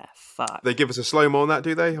 yeah, fuck. they give us a slow mo on that,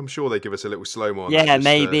 do they? I'm sure they give us a little slow mo on Yeah, that, just,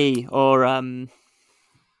 maybe, or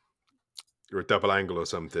or a double angle or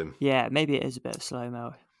something. yeah, maybe it is a bit of slow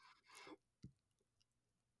mo.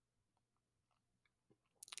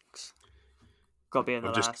 Got to be in the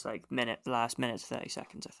last minute 30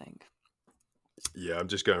 seconds, I think. Yeah, I'm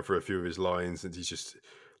just going through a few of his lines, and he's just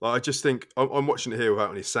like I just think I'm watching it here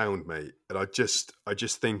without any sound, mate, and I just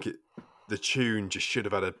think the tune just should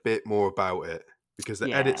have had a bit more about it because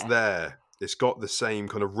the edit's Yeah. there. It's got the same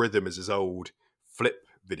kind of rhythm as his old flip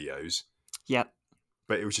videos, Yep.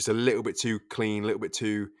 but it was just a little bit too clean, a little bit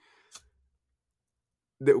too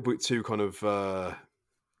kind of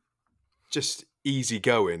just easy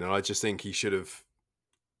going, and I just think he should have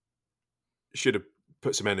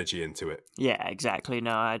put some energy into it. Yeah, exactly.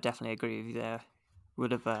 No, I definitely agree with you there.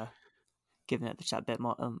 Would have given it just a bit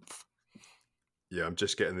more oomph. Yeah, I'm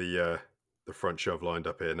just getting the front shove lined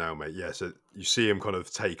up here now, mate. Yeah, so you see him kind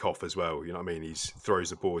of take off as well. You know what I mean? He throws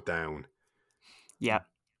the board down, Yeah.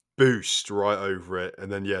 boost right over it,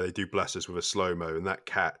 and then they do bless us with a slow mo, and that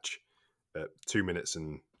catch at 2 minutes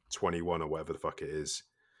and 21 or whatever the fuck it is.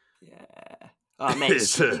 Yeah. Oh, mate,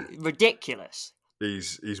 it's ridiculous.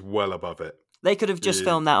 He's well above it. They could have just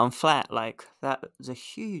filmed that on flat. Like, that was a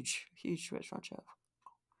huge, huge switch front shove.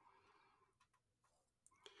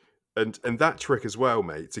 And that trick as well,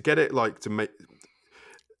 mate, to get it like to make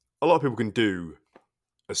a lot of people can do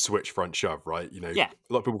a switch front shove, right? You know, Yeah.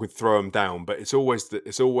 a lot of people can throw them down, but it's always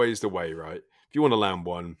the way, right? If you want to land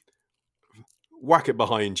one, whack it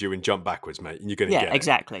behind you and jump backwards, mate, and you're going to get it.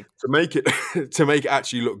 Exactly. To make it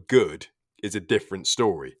actually look good is a different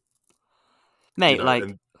story, mate. You know, like,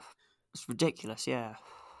 and, it's ridiculous. Yeah.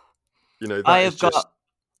 you know, that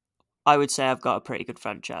I would say I've got a pretty good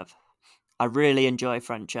front shove. I really enjoy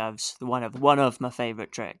front shoves. One of my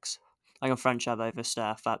favorite tricks. I can front shove over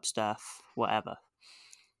stuff, up stuff, whatever.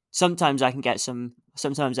 Sometimes I can have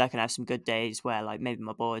some good days where, like, maybe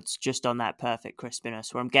my board's just on that perfect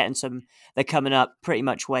crispiness where I'm getting they're coming up pretty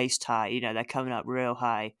much waist high, they're coming up real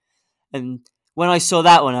high. And when I saw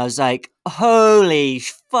that one, I was like, holy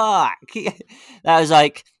fuck. That was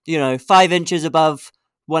like, 5 inches above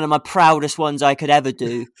one of my proudest ones I could ever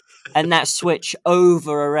do. And that switch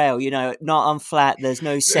over a rail, not on flat, there's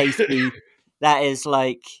no safety. That is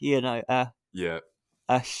like,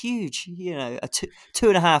 a huge, a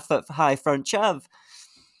 2.5 foot high front shove.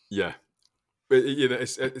 Yeah, but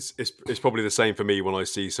it's probably the same for me when I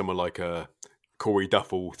see someone like Corey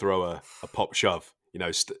Duffel throw a pop shove,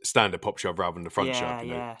 standard pop shove rather than the front shove.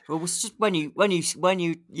 Yeah. Well, it's just when you,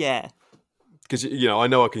 yeah. Because I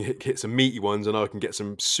know I can hit some meaty ones, and I can get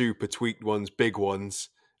some super tweaked ones, big ones,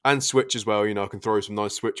 and switch as well. I can throw some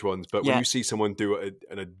nice switch ones. But when you see someone do it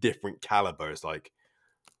at a different caliber, it's like,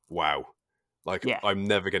 wow. Like, I'm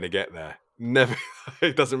never going to get there. Never.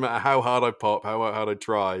 It doesn't matter how hard I pop, how hard I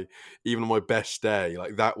try, even on my best day.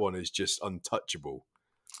 Like, that one is just untouchable.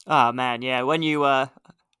 Oh, man, yeah. When you, I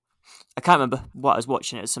can't remember what I was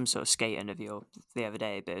watching. It was some sort of skate interview the other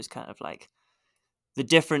day, but it was kind of like the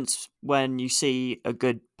difference when you see a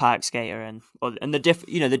good park skater and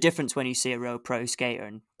the difference when you see a real pro skater,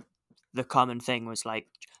 and the common thing was like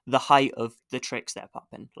the height of the tricks they're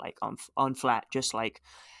popping, like on flat, just like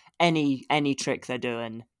any trick they're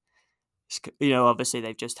doing. Obviously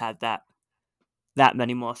they've just had that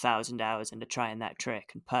many more 1,000 hours into trying that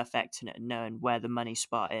trick and perfecting it and knowing where the money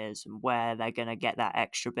spot is and where they're going to get that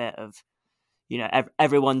extra bit of,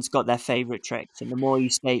 everyone's got their favorite tricks, and the more you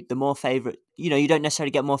skate, the more favorite, you don't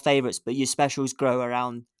necessarily get more favorites, but your specials grow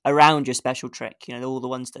around your special trick, all the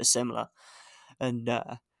ones that are similar. And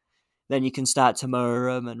then you can start to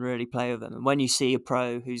mirror them and really play with them. And when you see a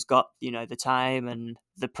pro who's got, the time and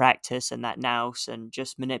the practice and that nous and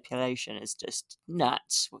just manipulation, is just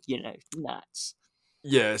nuts, nuts.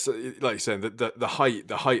 Yeah, so like you're saying, the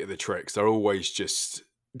height of the tricks, they're always just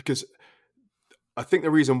because I think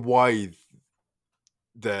the reason why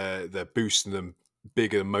they're boosting them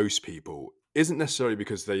bigger than most people isn't necessarily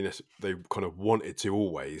because they kind of wanted to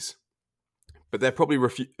always, but they're probably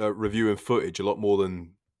reviewing footage a lot more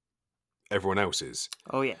than everyone else's.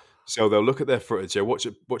 Oh yeah. So they'll look at their footage, they'll watch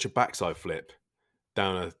a backside flip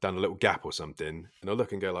down a little gap or something, and they'll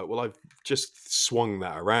look and go like, well, I've just swung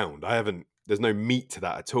that around. There's no meat to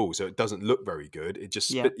that at all, so it doesn't look very good. It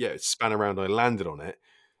just it span around and I landed on it.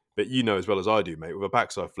 But you know as well as I do, mate, with a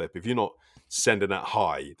backside flip, if you're not sending that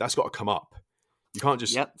high, that's got to come up. You can't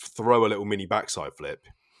just throw a little mini backside flip.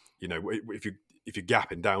 You know, if you're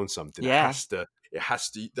gapping down something, it has to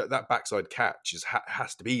that backside catch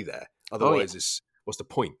has to be there. Otherwise, what's the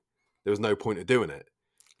point? There was no point of doing it.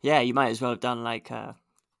 Yeah, you might as well have done like a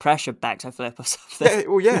pressure backside flip or something. Yeah,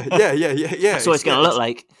 well, yeah. That's what it's going to look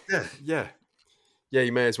like. Yeah.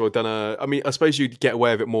 You may as well have done I mean, I suppose you'd get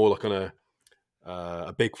away with it more like on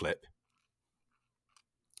a big flip.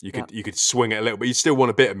 You could swing it a little, but you still want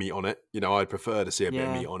a bit of meat on it. You know, I'd prefer to see a bit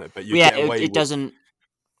of meat on it, but you get away. It doesn't.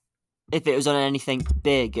 If it was on anything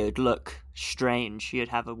big, it would look strange. You'd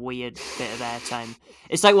have a weird bit of airtime.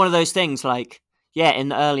 It's like one of those things. Like, in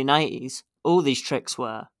the early 90s, all these tricks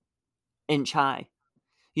were inch high.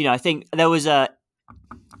 You know, I think there was a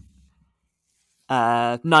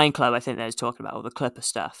 9 Club. I think they was talking about all the Clipper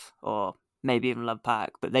stuff, or maybe even Love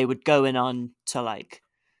Park. But they would go in on to like.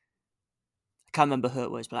 I can't remember who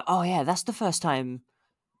it was, but like, oh yeah, that's the first time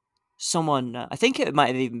someone. I think it might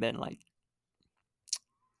have even been like.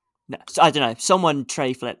 No, I don't know. Someone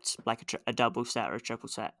tray flipped like a double set or a triple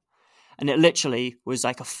set, and it literally was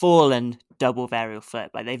like a fallen double varial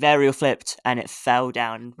flip. Like they varial flipped and it fell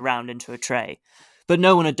down round into a tray, but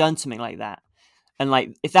no one had done something like that. And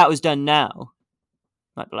like if that was done now,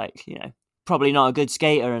 I'd be like, you know, probably not a good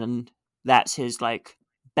skater, and that's his like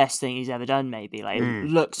best thing he's ever done. Maybe like it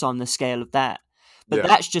looks on the scale of that, but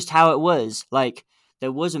that's just how it was. Like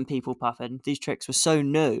there wasn't people puffing. These tricks were so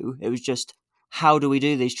new. It was just. How do we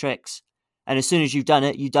do these tricks? And as soon as you've done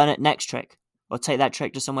it, next trick. Or take that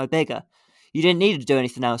trick to somewhere bigger. You didn't need to do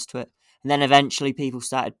anything else to it. And then eventually people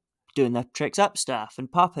started doing the tricks up stuff and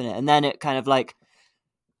popping it. And then it kind of like,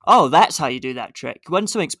 oh, that's how you do that trick. When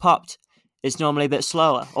something's popped, it's normally a bit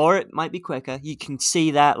slower. Or it might be quicker. You can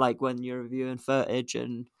see that like when you're reviewing footage,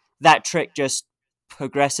 and that trick just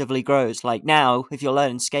progressively grows. Like now, if you're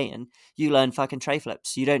learning skating, you learn fucking tray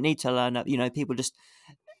flips. You don't need to learn, you know, people just...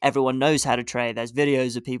 Everyone knows how to tray. There's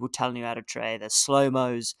videos of people telling you how to tray. There's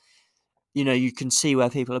slow-mos. You know, you can see where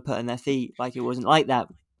people are putting their feet. Like, it wasn't like that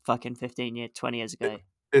fucking 20 years ago.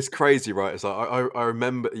 It's crazy, right? It's like, I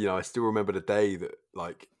remember, you know, I still remember the day that,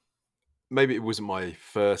 like, maybe it wasn't my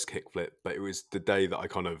first kickflip, but it was the day that I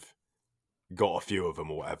kind of got a few of them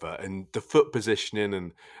or whatever. And the foot positioning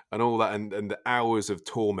and all that, and the hours of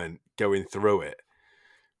torment going through it.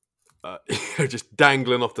 Just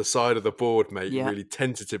dangling off the side of the board, mate, really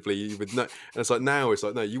tentatively. With no, and it's like now, it's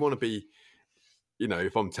like no, you want to be, you know,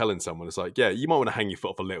 if I'm telling someone, it's like, yeah, you might want to hang your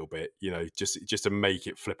foot off a little bit, you know, just to make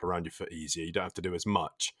it flip around your foot easier. You don't have to do as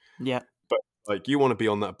much. Yeah, but like you want to be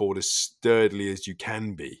on that board as sturdily as you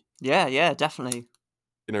can be. Yeah, definitely.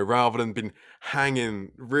 You know, rather than been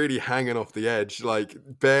really hanging off the edge, like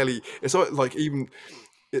barely. It's like even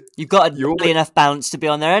you've got enough bounce to be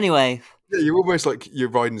on there anyway. Yeah, you're almost like you're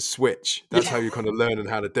riding Switch. That's how you're kind of learning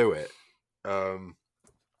how to do it. And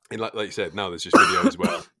like you said, now there's just videos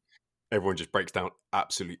where everyone just breaks down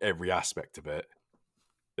absolutely every aspect of it,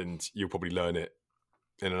 and you'll probably learn it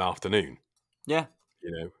in an afternoon. Yeah.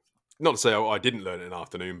 You know, not to say I didn't learn it in an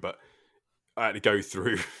afternoon, but I had to go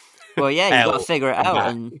through. Well, yeah, you've got to figure it out,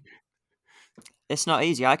 and it's not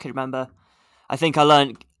easy. I could remember. I think I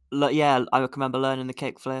learned. Yeah, I can remember learning the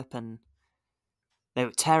kickflip, and they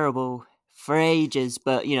were terrible for ages,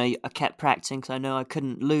 but you know, I kept practicing because I know I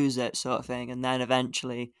couldn't lose it, sort of thing. And then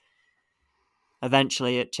eventually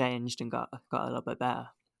it changed and got a little bit better.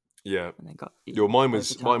 Yeah, and then mine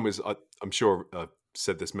was. I'm sure I've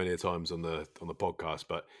said this many times on the podcast,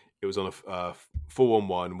 but it was on a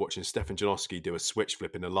 4-on-1 watching Stefan Janoski do a switch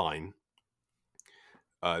flip in the line.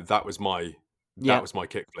 That was my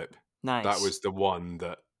kickflip. Nice. That was the one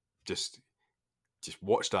that just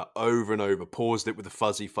watched that over and over, paused it with the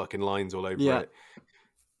fuzzy fucking lines all over it.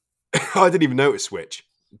 I didn't even know it switch.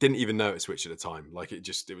 Didn't even know it switched at the time. Like it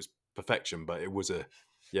was perfection, but it was a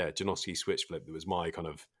Janoski switch flip. That was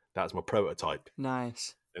that's my prototype.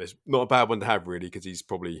 Nice. And it's not a bad one to have really, because he's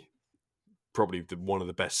probably one of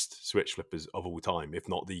the best switch flippers of all time, if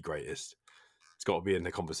not the greatest. It's got to be in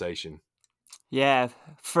the conversation. Yeah,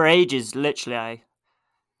 for ages, literally, I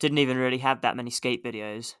didn't even really have that many skate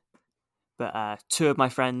videos. But 2 of my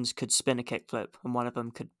friends could spin a kickflip, and one of them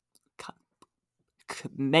could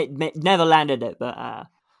never landed it, but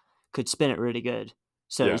could spin it really good.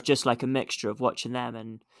 So it was just like a mixture of watching them,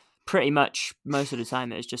 and pretty much most of the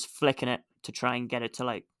time it was just flicking it to try and get it to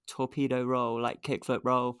like torpedo roll, like kickflip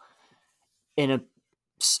roll. in a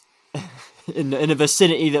in a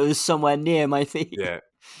vicinity that was somewhere near my feet. Yeah,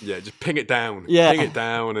 just ping it down. Yeah. Ping it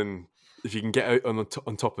down, and if you can get out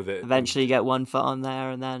on top of it, Eventually get one foot on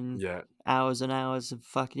there, and then yeah, hours and hours of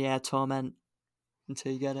fucking torment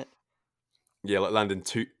until you get it. Yeah, like landing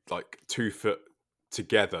 2 foot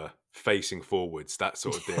together facing forwards, that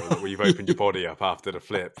sort of deal. Like where you've opened your body up after the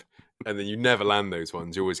flip, and then you never land those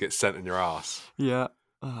ones. You always get sent in your ass. Yeah.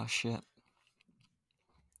 Oh shit.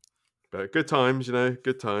 But good times,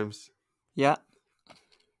 good times. Yeah.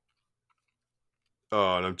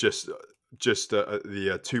 Oh, and I'm just at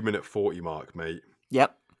the 2-minute 40 mark, mate.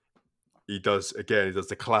 Yep. He does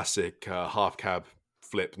the classic half cab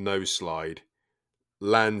flip nose slide,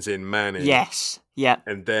 lands in Manny. Yes. Yep.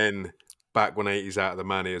 And then back 180s out of the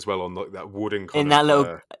Manny as well on that wooden kind in that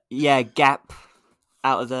little gap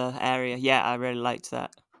out of the area. Yeah, I really liked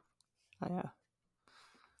that. I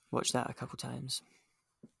watched that a couple times.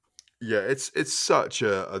 Yeah, it's such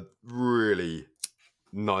a really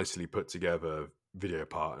nicely put together video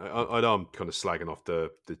part. I know I'm kind of slagging off the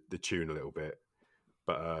tune a little bit,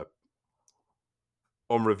 but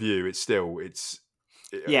on review, it holds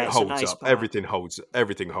up. Part. Everything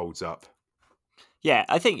holds up. Yeah,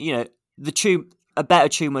 I think the tune. A better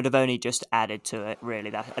tune would have only just added to it, really.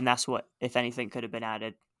 That's what, if anything, could have been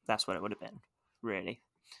added. That's what it would have been, really.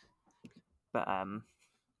 But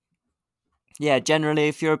yeah, generally,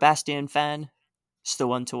 if you're a Bastien fan, it's the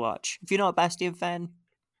one to watch. If you're not a Bastien fan,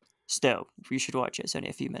 still, you should watch it. It's only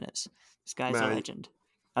a few minutes. This guy's a legend.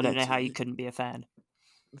 I don't know how you couldn't be a fan.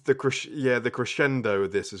 The crescendo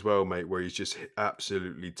of this as well, mate, where he's just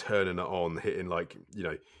absolutely turning it on, hitting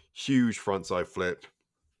huge frontside flip,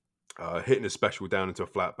 hitting a special down into a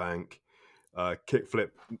flat bank, kick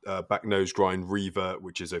flip, back nose grind revert,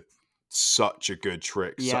 which is such a good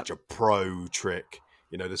trick, such a pro trick.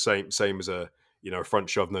 The same as a front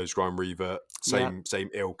shove nose grind revert, same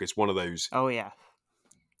ilk. It's one of those. Oh yeah,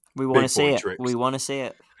 we want to see it. Tricks. We want to see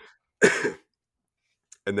it.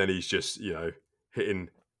 And then he's just hitting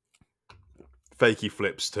fakey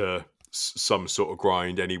flips to some sort of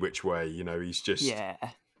grind any which way. He's just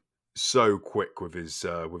so quick with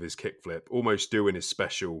his kick flip, almost doing his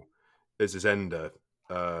special as his ender.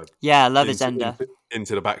 I love his ender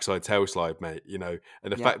into the backside tail slide, mate. And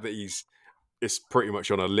the fact that it's pretty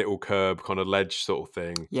much on a little curb kind of ledge sort of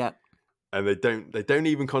thing. Yeah, and they don't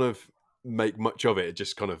even kind of make much of it. It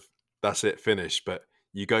just kind of that's it, finished. But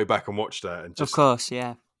you go back and watch that, and just of course,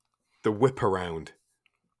 yeah, the whip around,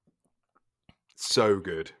 so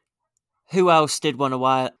good. Who else did one a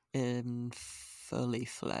while in Fully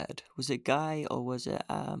Fled? Was it Guy or was it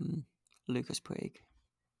Lucas Puig?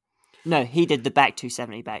 No, he did the back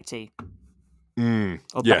 270 back T. Or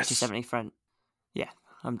back 270 front. Yeah,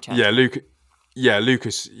 I'm checking.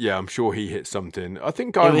 Lucas. Yeah, I'm sure he hit something. I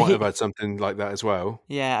think Guy might have had something like that as well.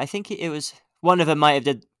 Yeah, I think it was one of them might have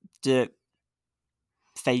did the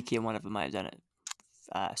fakey, and one of them might have done it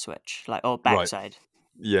switch or backside.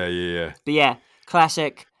 Right. Yeah. But yeah,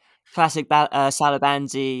 classic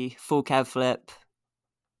Salabanzi full cab flip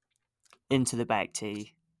into the back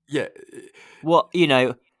tee. Yeah. What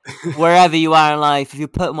wherever you are in life, if you're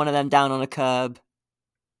putting one of them down on a curb,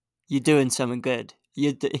 you're doing something good.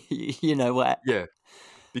 You know what? Yeah,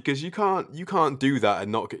 because you can't do that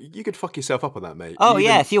and not. You could fuck yourself up on that, mate. Oh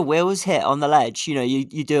yeah, if your wheels hit on the ledge,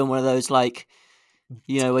 you're doing one of those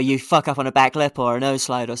where you fuck up on a back lip or a nose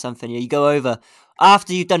slide or something. You go over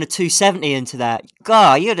after you've done a 270 into that.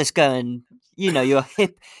 God, you're just going. Your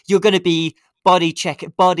hip. You're going to be body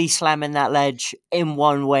slamming that ledge in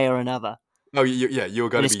one way or another. Oh yeah, you're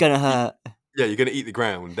going to. It's going to hurt. Yeah, you're going to eat the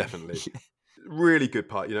ground, definitely. Really good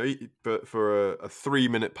part, but for a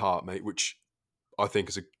 3-minute part, mate, which I think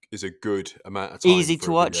is a good amount of time. Easy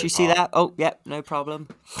to watch. You see that? Oh, yep, no problem.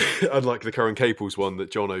 Unlike the Curran Caples one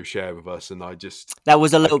that Jono shared with us, and I just that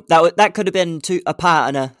was a little that could have been a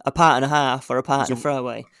part and a half or a part and a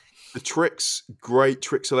throwaway. The tricks, great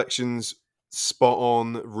trick selections, spot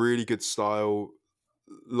on, really good style.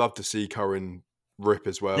 Love to see Curran rip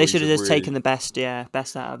as well. They should have just taken the best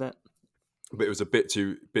out of it. But it was a bit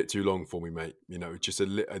too long for me, mate. Just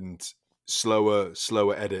and slower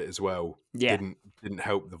edit as well. Yeah, didn't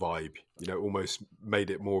help the vibe. Almost made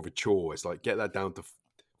it more of a chore. It's like get that down to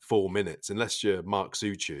 4 minutes, unless you're Mark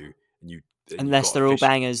Suciu and unless they're all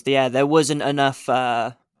bangers. Yeah, there wasn't enough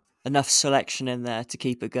selection in there to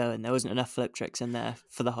keep it going. There wasn't enough flip tricks in there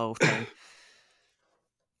for the whole thing.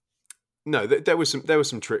 No, there was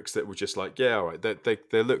some tricks that were just like, yeah, all right,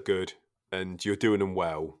 they look good and you're doing them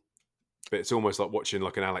well. But it's almost like watching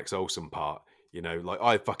like an Alex Olsen part,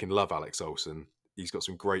 I fucking love Alex Olsen. He's got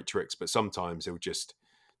some great tricks, but sometimes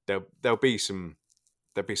there'll be some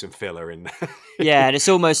there'd be some filler in there. Yeah, and it's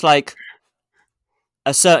almost like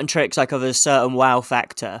a certain tricks like of a certain wow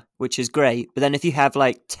factor, which is great. But then if you have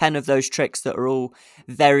like 10 of those tricks that are all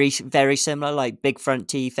very, very similar, like big front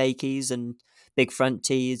T fakies and big front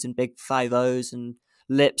T's and big 5-0s and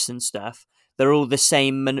lips and stuff, they're all the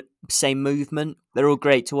same movement. They're all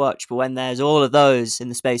great to watch. But when there's all of those in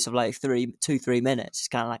the space of like 3 minutes, it's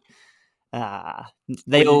kind of like,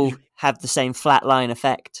 they all have the same flat line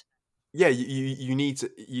effect. Yeah, you need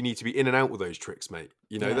to be in and out with those tricks, mate.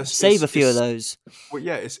 That's save a few of those. Well,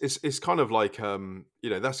 yeah, it's kind of like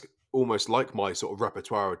that's almost like my sort of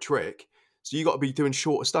repertoire of trick. So you got to be doing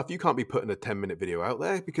shorter stuff. You can't be putting a 10-minute video out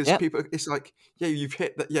there because people. It's like, yeah, you've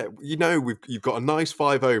hit that. Yeah, you've got a nice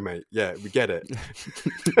 5-0, mate. Yeah, we get it.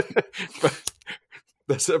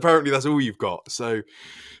 But apparently that's all you've got. So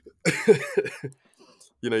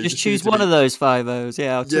just choose one of those 5-0s.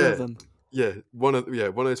 Yeah, or two of them. Yeah, one of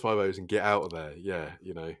those 5-0s and get out of there. Yeah,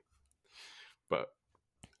 But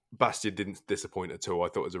Bastion didn't disappoint at all. I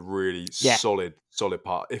thought it was a really solid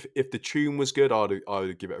part. If the tune was good, I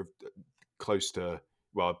would give it close to.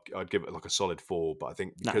 Well, I'd give it like a solid 4. But I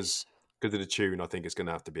think because of the tune, I think it's going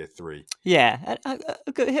to have to be a 3. Yeah,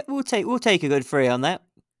 we'll take a good 3 on that.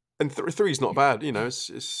 And 3's not bad. It's.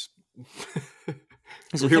 It's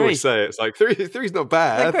we always say it's like 3's not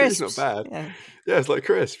bad. Like 3's not bad. Yeah, it's like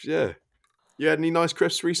crisps. Yeah. You had any nice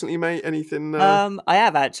crisps recently, mate? Anything? I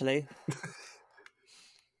have actually.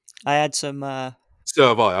 I had some. So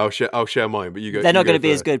have I. I'll share mine, but you go. They're not going to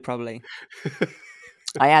be as good, probably.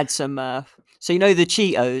 I had some. So the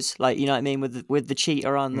Cheetos, like what I mean, with the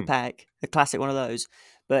cheetah on the pack, the classic one of those.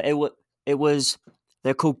 But it was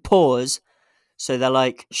they're called paws, so they're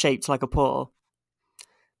like shaped like a paw,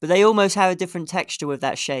 but they almost have a different texture with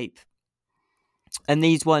that shape. And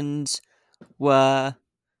these ones were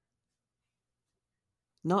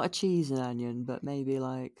not a cheese and onion, but maybe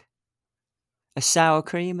like a sour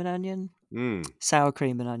cream and onion. Sour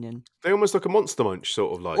cream and onion. They almost like a Monster Munch,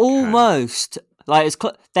 sort of like. Almost like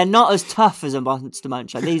they're not as tough as a Monster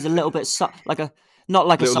Munch. Like these are a little bit not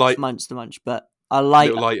like a soft Monster Munch, but a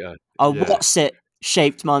lighter. What's it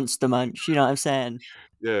shaped Monster Munch? You know what I'm saying?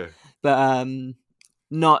 Yeah. But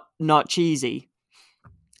not cheesy.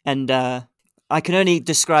 And I can only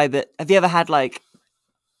describe it. Have you ever had like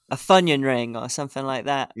a Funyun ring or something like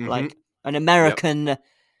that? Mm-hmm. Like an American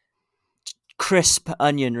crisp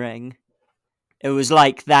onion ring. It was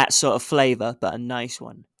like that sort of flavor, but a nice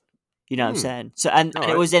one. You know what I'm saying? So and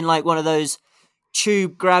it was in like one of those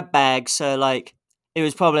tube grab bags. So like it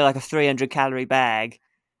was probably like a 300-calorie bag.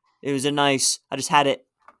 It was I just had it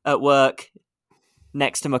at work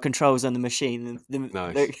next to my controls on the machine.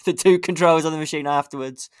 The 2 controls on the machine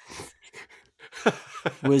afterwards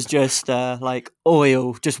was just like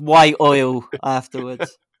oil, just white oil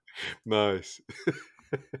afterwards. Nice.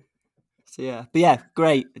 So but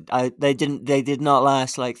great. They did not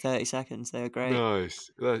last like 30 seconds. They were great. Nice.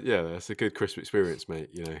 That's a good crisp experience, mate.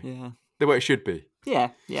 Yeah, the way it should be.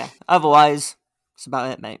 Yeah. Otherwise, that's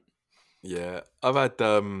about it, mate. Yeah, I've had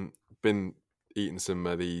been eating some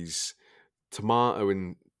of these tomato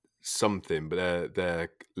and something, but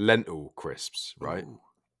they're lentil crisps, right? Ooh.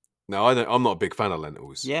 Now I'm not a big fan of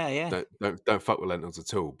lentils. Yeah. Don't fuck with lentils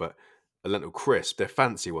at all. But a lentil crisp, they're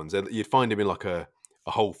fancy ones. You'd find them in like a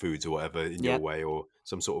Whole Foods or whatever in your way, or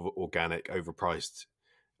some sort of organic, overpriced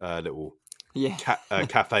little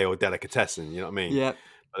cafe or delicatessen. You know what I mean? Yeah.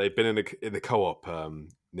 But they've been in the co-op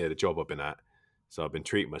near the job I've been at, so I've been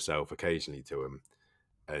treating myself occasionally to them,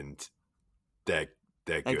 and they're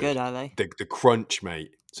good. They're good, are they? The crunch,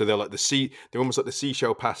 mate. So they're like they're almost like the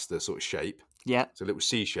seashell pasta sort of shape. Yeah. So little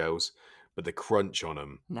seashells, but the crunch on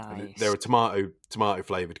them. Nice. They're a tomato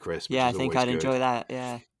flavored crisp. Yeah, I think I'd enjoy that.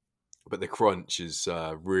 Yeah. But the crunch is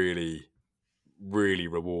really, really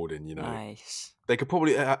rewarding. Nice. They could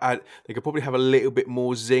probably have a little bit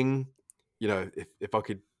more zing. If I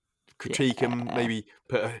could critique them, maybe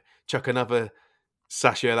chuck another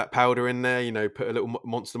sachet of that powder in there. Put a little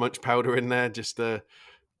Monster Munch powder in there, just to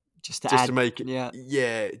make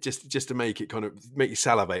it, just to make it kind of make you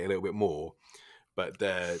salivate a little bit more. But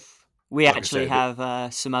we actually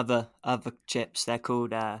have some other chips. They're called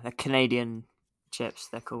they're Canadian chips.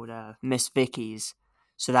 They're called Miss Vicky's.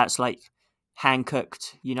 So that's like hand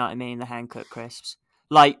cooked. You know what I mean? The hand cooked crisps,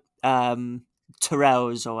 like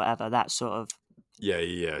Tyrrell's or whatever. That sort of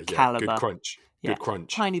caliber. Good crunch. Good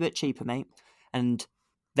crunch. Tiny bit cheaper, mate. And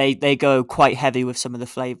they go quite heavy with some of the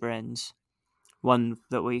flavorings. One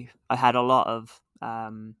that I had a lot of.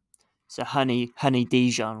 It's a honey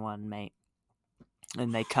Dijon one, mate.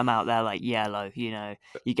 And they come out there like yellow, you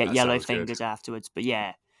get yellow fingers afterwards. But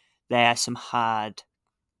yeah, they're some hard,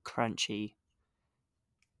 crunchy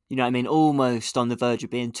you know what I mean, almost on the verge of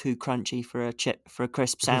being too crunchy for a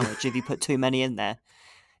crisp sandwich if you put too many in there.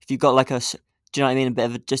 If you've got like do you know what I mean, a bit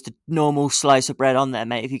of just a normal slice of bread on there,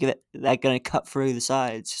 mate. If you give it, they're going to cut through the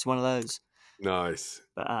sides. It's one of those. Nice.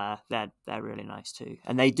 But they're really nice too,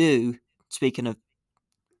 and they do. Speaking of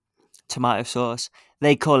tomato sauce,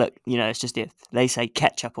 they call it, you know, it's just they say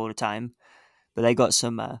ketchup all the time, but they got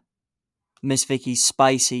some Miss Vicky's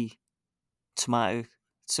spicy tomato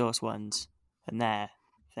sauce ones, and they're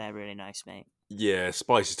really nice, mate. Yeah,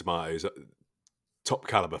 spicy tomatoes, top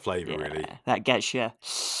caliber flavour, really. That gets you.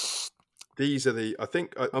 These are I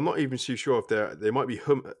think I'm not even too sure if they might be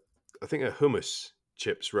I think they're hummus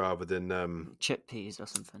chips rather than chickpeas or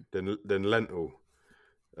something. Than lentil.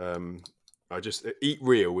 I just Eat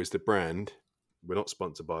Real is the brand. We're not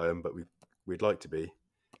sponsored by them, but we'd like to be.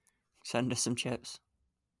 Send us some chips.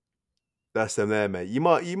 That's them there, mate. You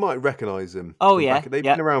might recognise them. Oh yeah, they've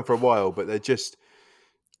been around for a while, but they're just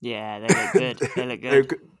they look good. They look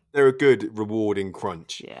good. They're a good, rewarding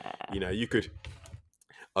crunch. Yeah, you know, you could.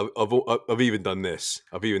 I've even done this.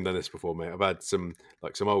 I've even done this before, mate. I've had some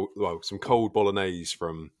cold bolognese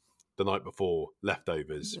from the night before,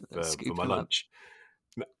 leftovers for my lunch.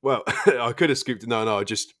 Well, I could have scooped it. No, I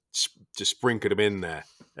just sprinkled them in there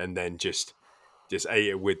and then just ate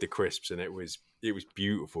it with the crisps, and it was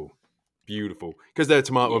beautiful, beautiful. Because they're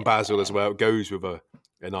tomato and basil as well. It goes with a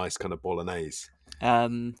nice kind of bolognese.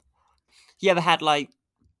 You ever had like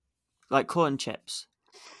corn chips?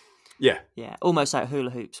 Yeah, almost like hula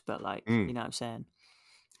hoops, but like you know what I'm saying.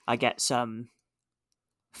 I get some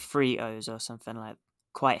Fritos or something like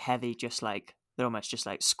quite heavy, just like they're almost just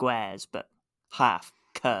like squares, but half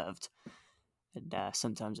curved. And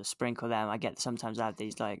sometimes I sprinkle them. Sometimes I have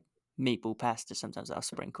these like meatball pasta. Sometimes I'll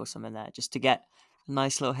sprinkle some in there just to get a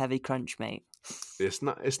nice little heavy crunch, mate. It's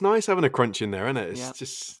nice having a crunch in there, isn't it? It's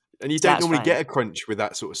just, and you don't normally get a crunch with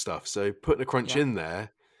that sort of stuff. So putting a crunch in there.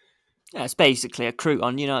 Yeah, it's basically a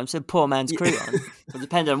crouton, you know what I'm saying? Poor man's crouton. It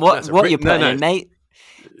depends on what you're putting in, mate.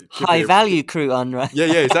 High value crouton, right? Yeah,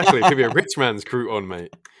 exactly. It could be a rich man's crouton,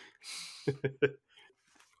 mate.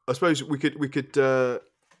 I suppose we could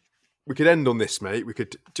end on this, mate. We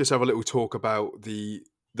could just have a little talk about the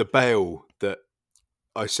bail that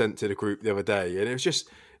I sent to the group the other day, and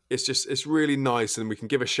it's really nice, and we can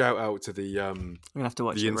give a shout out to the I'm gonna have to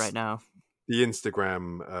watch it right now. The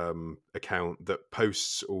Instagram account that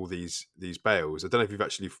posts all these bails. I don't know if you've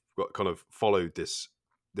actually kind of followed this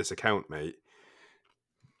account, mate.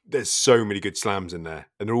 There's so many good slams in there,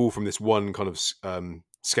 and they're all from this one kind of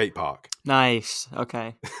skate park. Nice.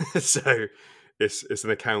 Okay. So it's an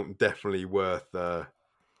account definitely worth.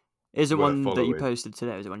 Is it one following. That you posted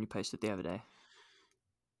today? Or is it one you posted the other day?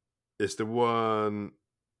 It's the one.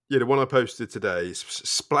 Yeah, the one I posted today.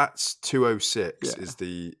 Splats 206 is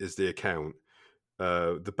the account.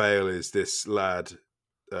 The bail is this lad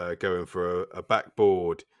going for a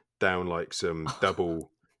backboard down like some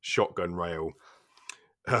double shotgun rail.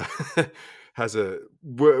 Has a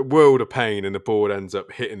world of pain, and the board ends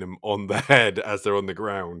up hitting them on the head as they're on the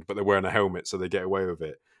ground, but they're wearing a helmet, so they get away with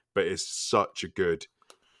it. But it's such a good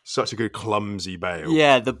clumsy bail.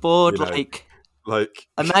 Yeah, the board, like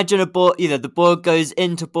imagine a board. Either the board goes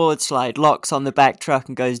into board slide, locks on the back truck,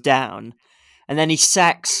 and goes down, and then he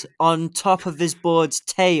sacks on top of this board's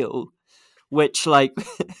tail, which like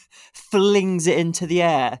flings it into the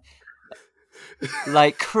air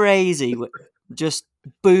like crazy. Just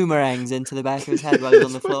boomerangs into the back of his head while he's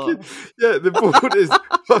on the floor. Yeah, the board is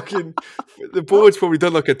fucking. The board's probably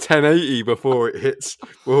done like a 1080 before it hits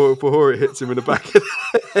him in the back of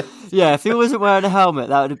the head. Yeah, if he wasn't wearing a helmet,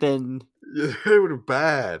 that would have been. Yeah, it would have been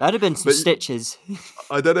bad. That'd have been some stitches.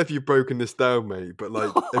 I don't know if you've broken this down, mate, but like,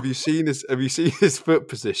 have you seen his foot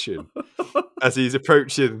position as he's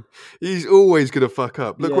approaching? He's always gonna fuck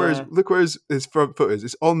up. Look where his front foot is.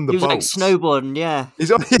 It's on the bolts. He was like snowboarding, yeah.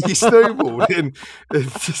 He's snowboarding.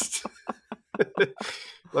 It's just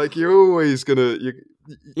like you're always gonna.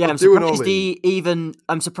 I'm surprised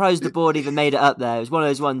I'm surprised the board even made it up there. It was one of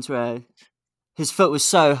those ones where his foot was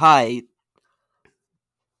so high.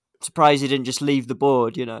 Surprised he didn't just leave the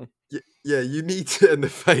board, you know. Yeah, you need to, and the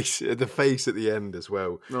face at the end as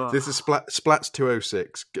well. Oh. This is Splats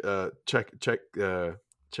 206. Check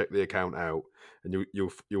the account out, and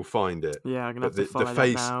you'll find it. Yeah, I'm gonna have to follow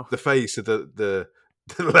that now. The face of the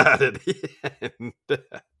lad at the end.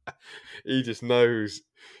 He just knows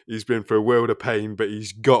he's been through a world of pain, but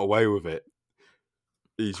he's got away with it.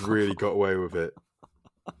 He's really got away with it.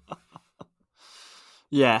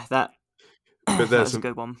 Yeah, that. But there's a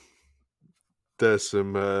good one. There's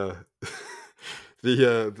some the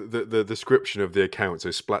description of the account. So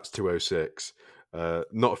Splats 206.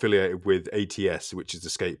 not affiliated with ATS, which is the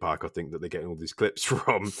skate park I think that they're getting all these clips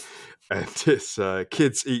from, and it's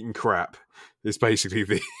kids eating crap. It's basically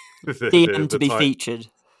the end to be type. featured.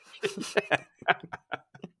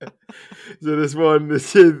 So this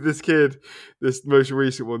most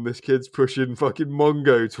recent one, this kid's pushing fucking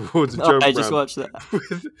Mongo towards a jump I ramp. just watched that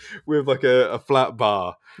with like a flat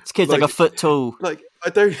bar. This kid's like a foot tall. Like I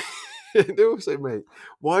don't. Also, mate,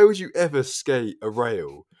 why would you ever skate a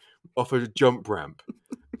rail off a jump ramp,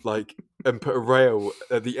 like, and put a rail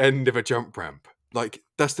at the end of a jump ramp? Like,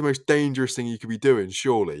 that's the most dangerous thing you could be doing,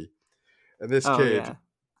 surely. And this kid, yeah.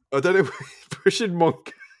 I don't know, pushing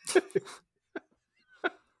Mongo.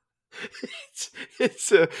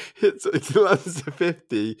 It's a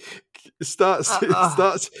 50. Starts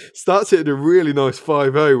hitting a really nice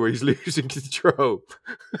 5-0 where he's losing control.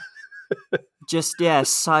 Just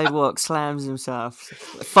sidewalk slams himself,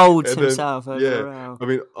 folds himself over the rail. I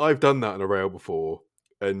mean, I've done that on a rail before,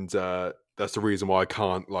 and that's the reason why I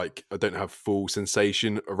can't, like, I don't have full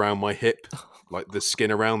sensation around my hip, like the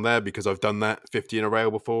skin around there, because I've done that 50 in a rail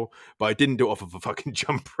before, but I didn't do it off of a fucking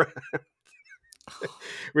jump ramp.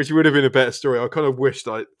 Which would have been a better story. I kind of wished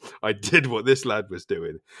I did what this lad was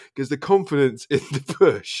doing, because the confidence in the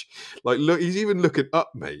push, like, look, he's even looking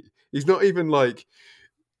up, mate. He's not even like,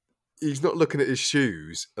 he's not looking at his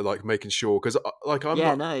shoes, like making sure, because like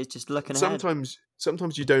he's just looking ahead.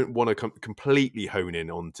 Sometimes you don't want to completely hone in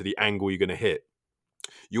onto the angle you're going to hit.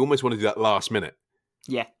 You almost want to do that last minute.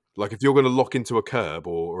 Yeah, like if you're going to lock into a curb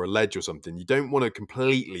or a ledge or something, you don't want to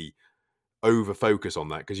completely over focus on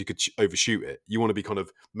that, because you could overshoot it. You want to be kind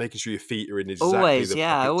of making sure your feet are in exactly always.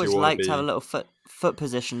 I always like to have a little foot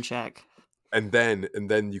position check, and then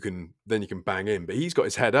you can bang in. But he's got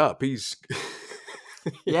his head up. He's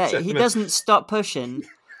he doesn't stop pushing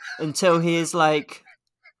until he is like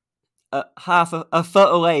half a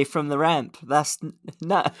foot away from the ramp. That's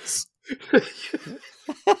nuts.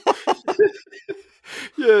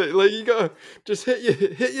 Yeah, like you gotta just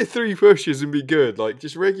hit your 3 pushes and be good. Like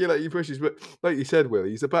just regulate your pushes. But like you said, Will,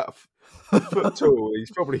 he's about a foot tall.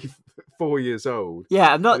 He's probably 4 years old.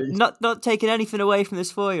 Yeah, I'm not taking anything away from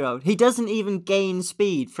this 4-year-old. He doesn't even gain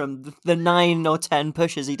speed from the 9 or 10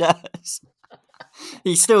 pushes he does.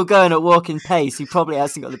 He's still going at walking pace. He probably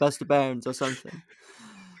hasn't got the best of bearings or something.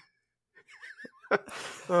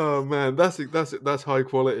 Oh man, that's high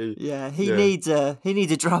quality. Yeah, he needs a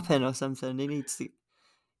drop in or something. He needs to,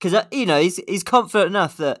 because he's confident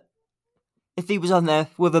enough that if he was on there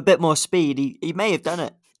with a bit more speed, he may have done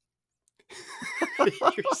it.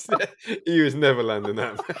 He was never landing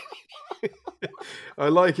that. I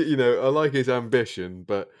like it, I like his ambition,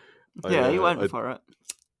 but he went for it.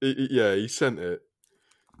 He sent it.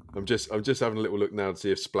 I'm just having a little look now to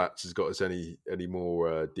see if Splats has got us any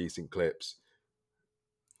more decent clips.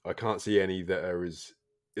 I can't see any that are as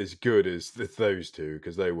good as those two,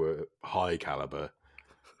 because they were high caliber.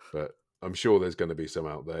 But I'm sure there's going to be some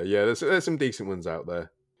out there. Yeah, there's some decent ones out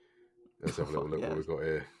there. Let's have a little look what we've got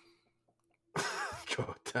here.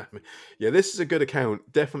 God damn it. Yeah, this is a good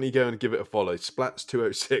account. Definitely go and give it a follow.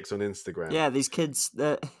 Splats206 on Instagram. Yeah, these kids,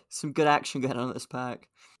 some good action going on at this park.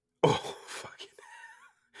 Oh, fucking.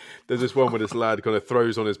 There's this one where this lad kind of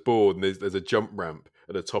throws on his board, and there's a jump ramp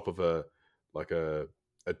at the top of a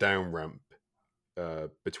down ramp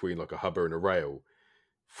between like a hubber and a rail.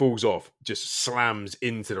 Falls off, just slams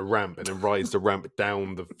into the ramp, and then rides the ramp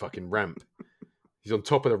down the fucking ramp. He's on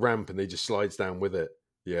top of the ramp, and he just slides down with it.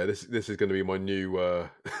 Yeah, this is going to be my new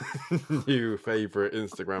new favorite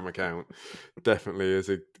Instagram account. Definitely is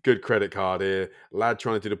a good credit card here. Lad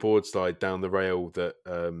trying to do the board slide down the rail that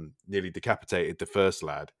nearly decapitated the first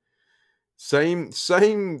lad. Same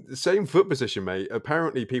foot position, mate.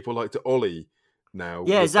 Apparently, people like to ollie now.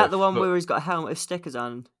 Yeah, is that the one where he's got a helmet with stickers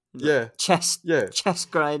on? Yeah, chest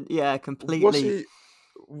grind. Yeah, completely.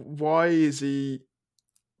 Why is he?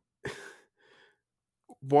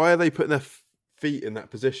 Why are they putting their feet in that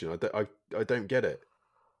position? I don't get it.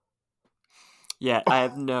 Yeah, I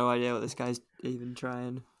have no idea what this guy's even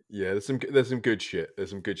trying. Yeah, there's some good shit. There's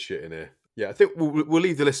some good shit in here. Yeah, I think we'll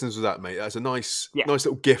leave the listeners with that, mate. That's a nice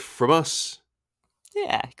little gift from us.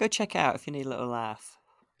 Yeah, go check it out if you need a little laugh.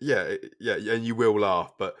 Yeah, and you will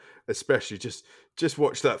laugh, but especially just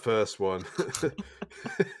watch that first one.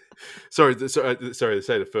 sorry to say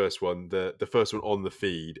the first one. The first one on the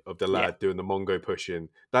feed of the lad doing the Mongo pushing.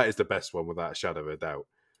 That is the best one without a shadow of a doubt.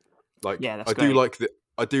 Like, that's great.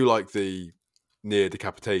 I do like the near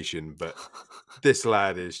decapitation, but this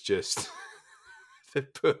lad is just the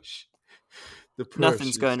push.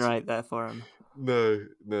 Nothing's going right there for him. No,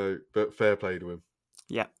 but fair play to him.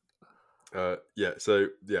 Yeah. So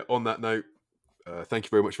on that note, thank you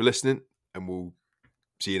very much for listening, and we'll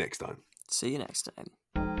See you next time. See you next time.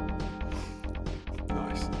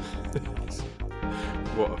 Nice.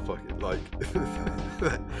 What a fucking,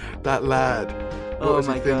 that lad. What was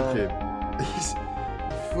he thinking? He's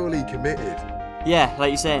fully committed. Yeah, like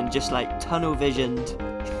you're saying, just like tunnel visioned.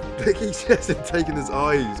 Like he hasn't taken his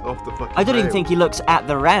eyes off the fucking I don't even rail. think he looks at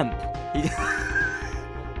the ramp.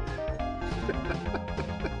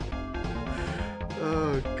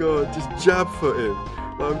 Oh god, just jab foot him.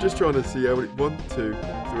 I'm just trying to see how many. 1, 2, 3, 4,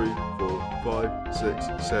 5, 6,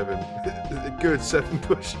 7. A good 7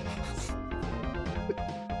 pushes. 1,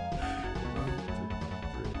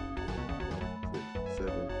 2, 3, 4, 5, 6,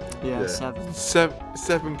 7. Yeah, 7.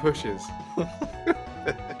 7 pushes.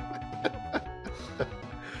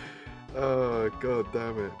 Oh god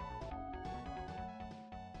damn it.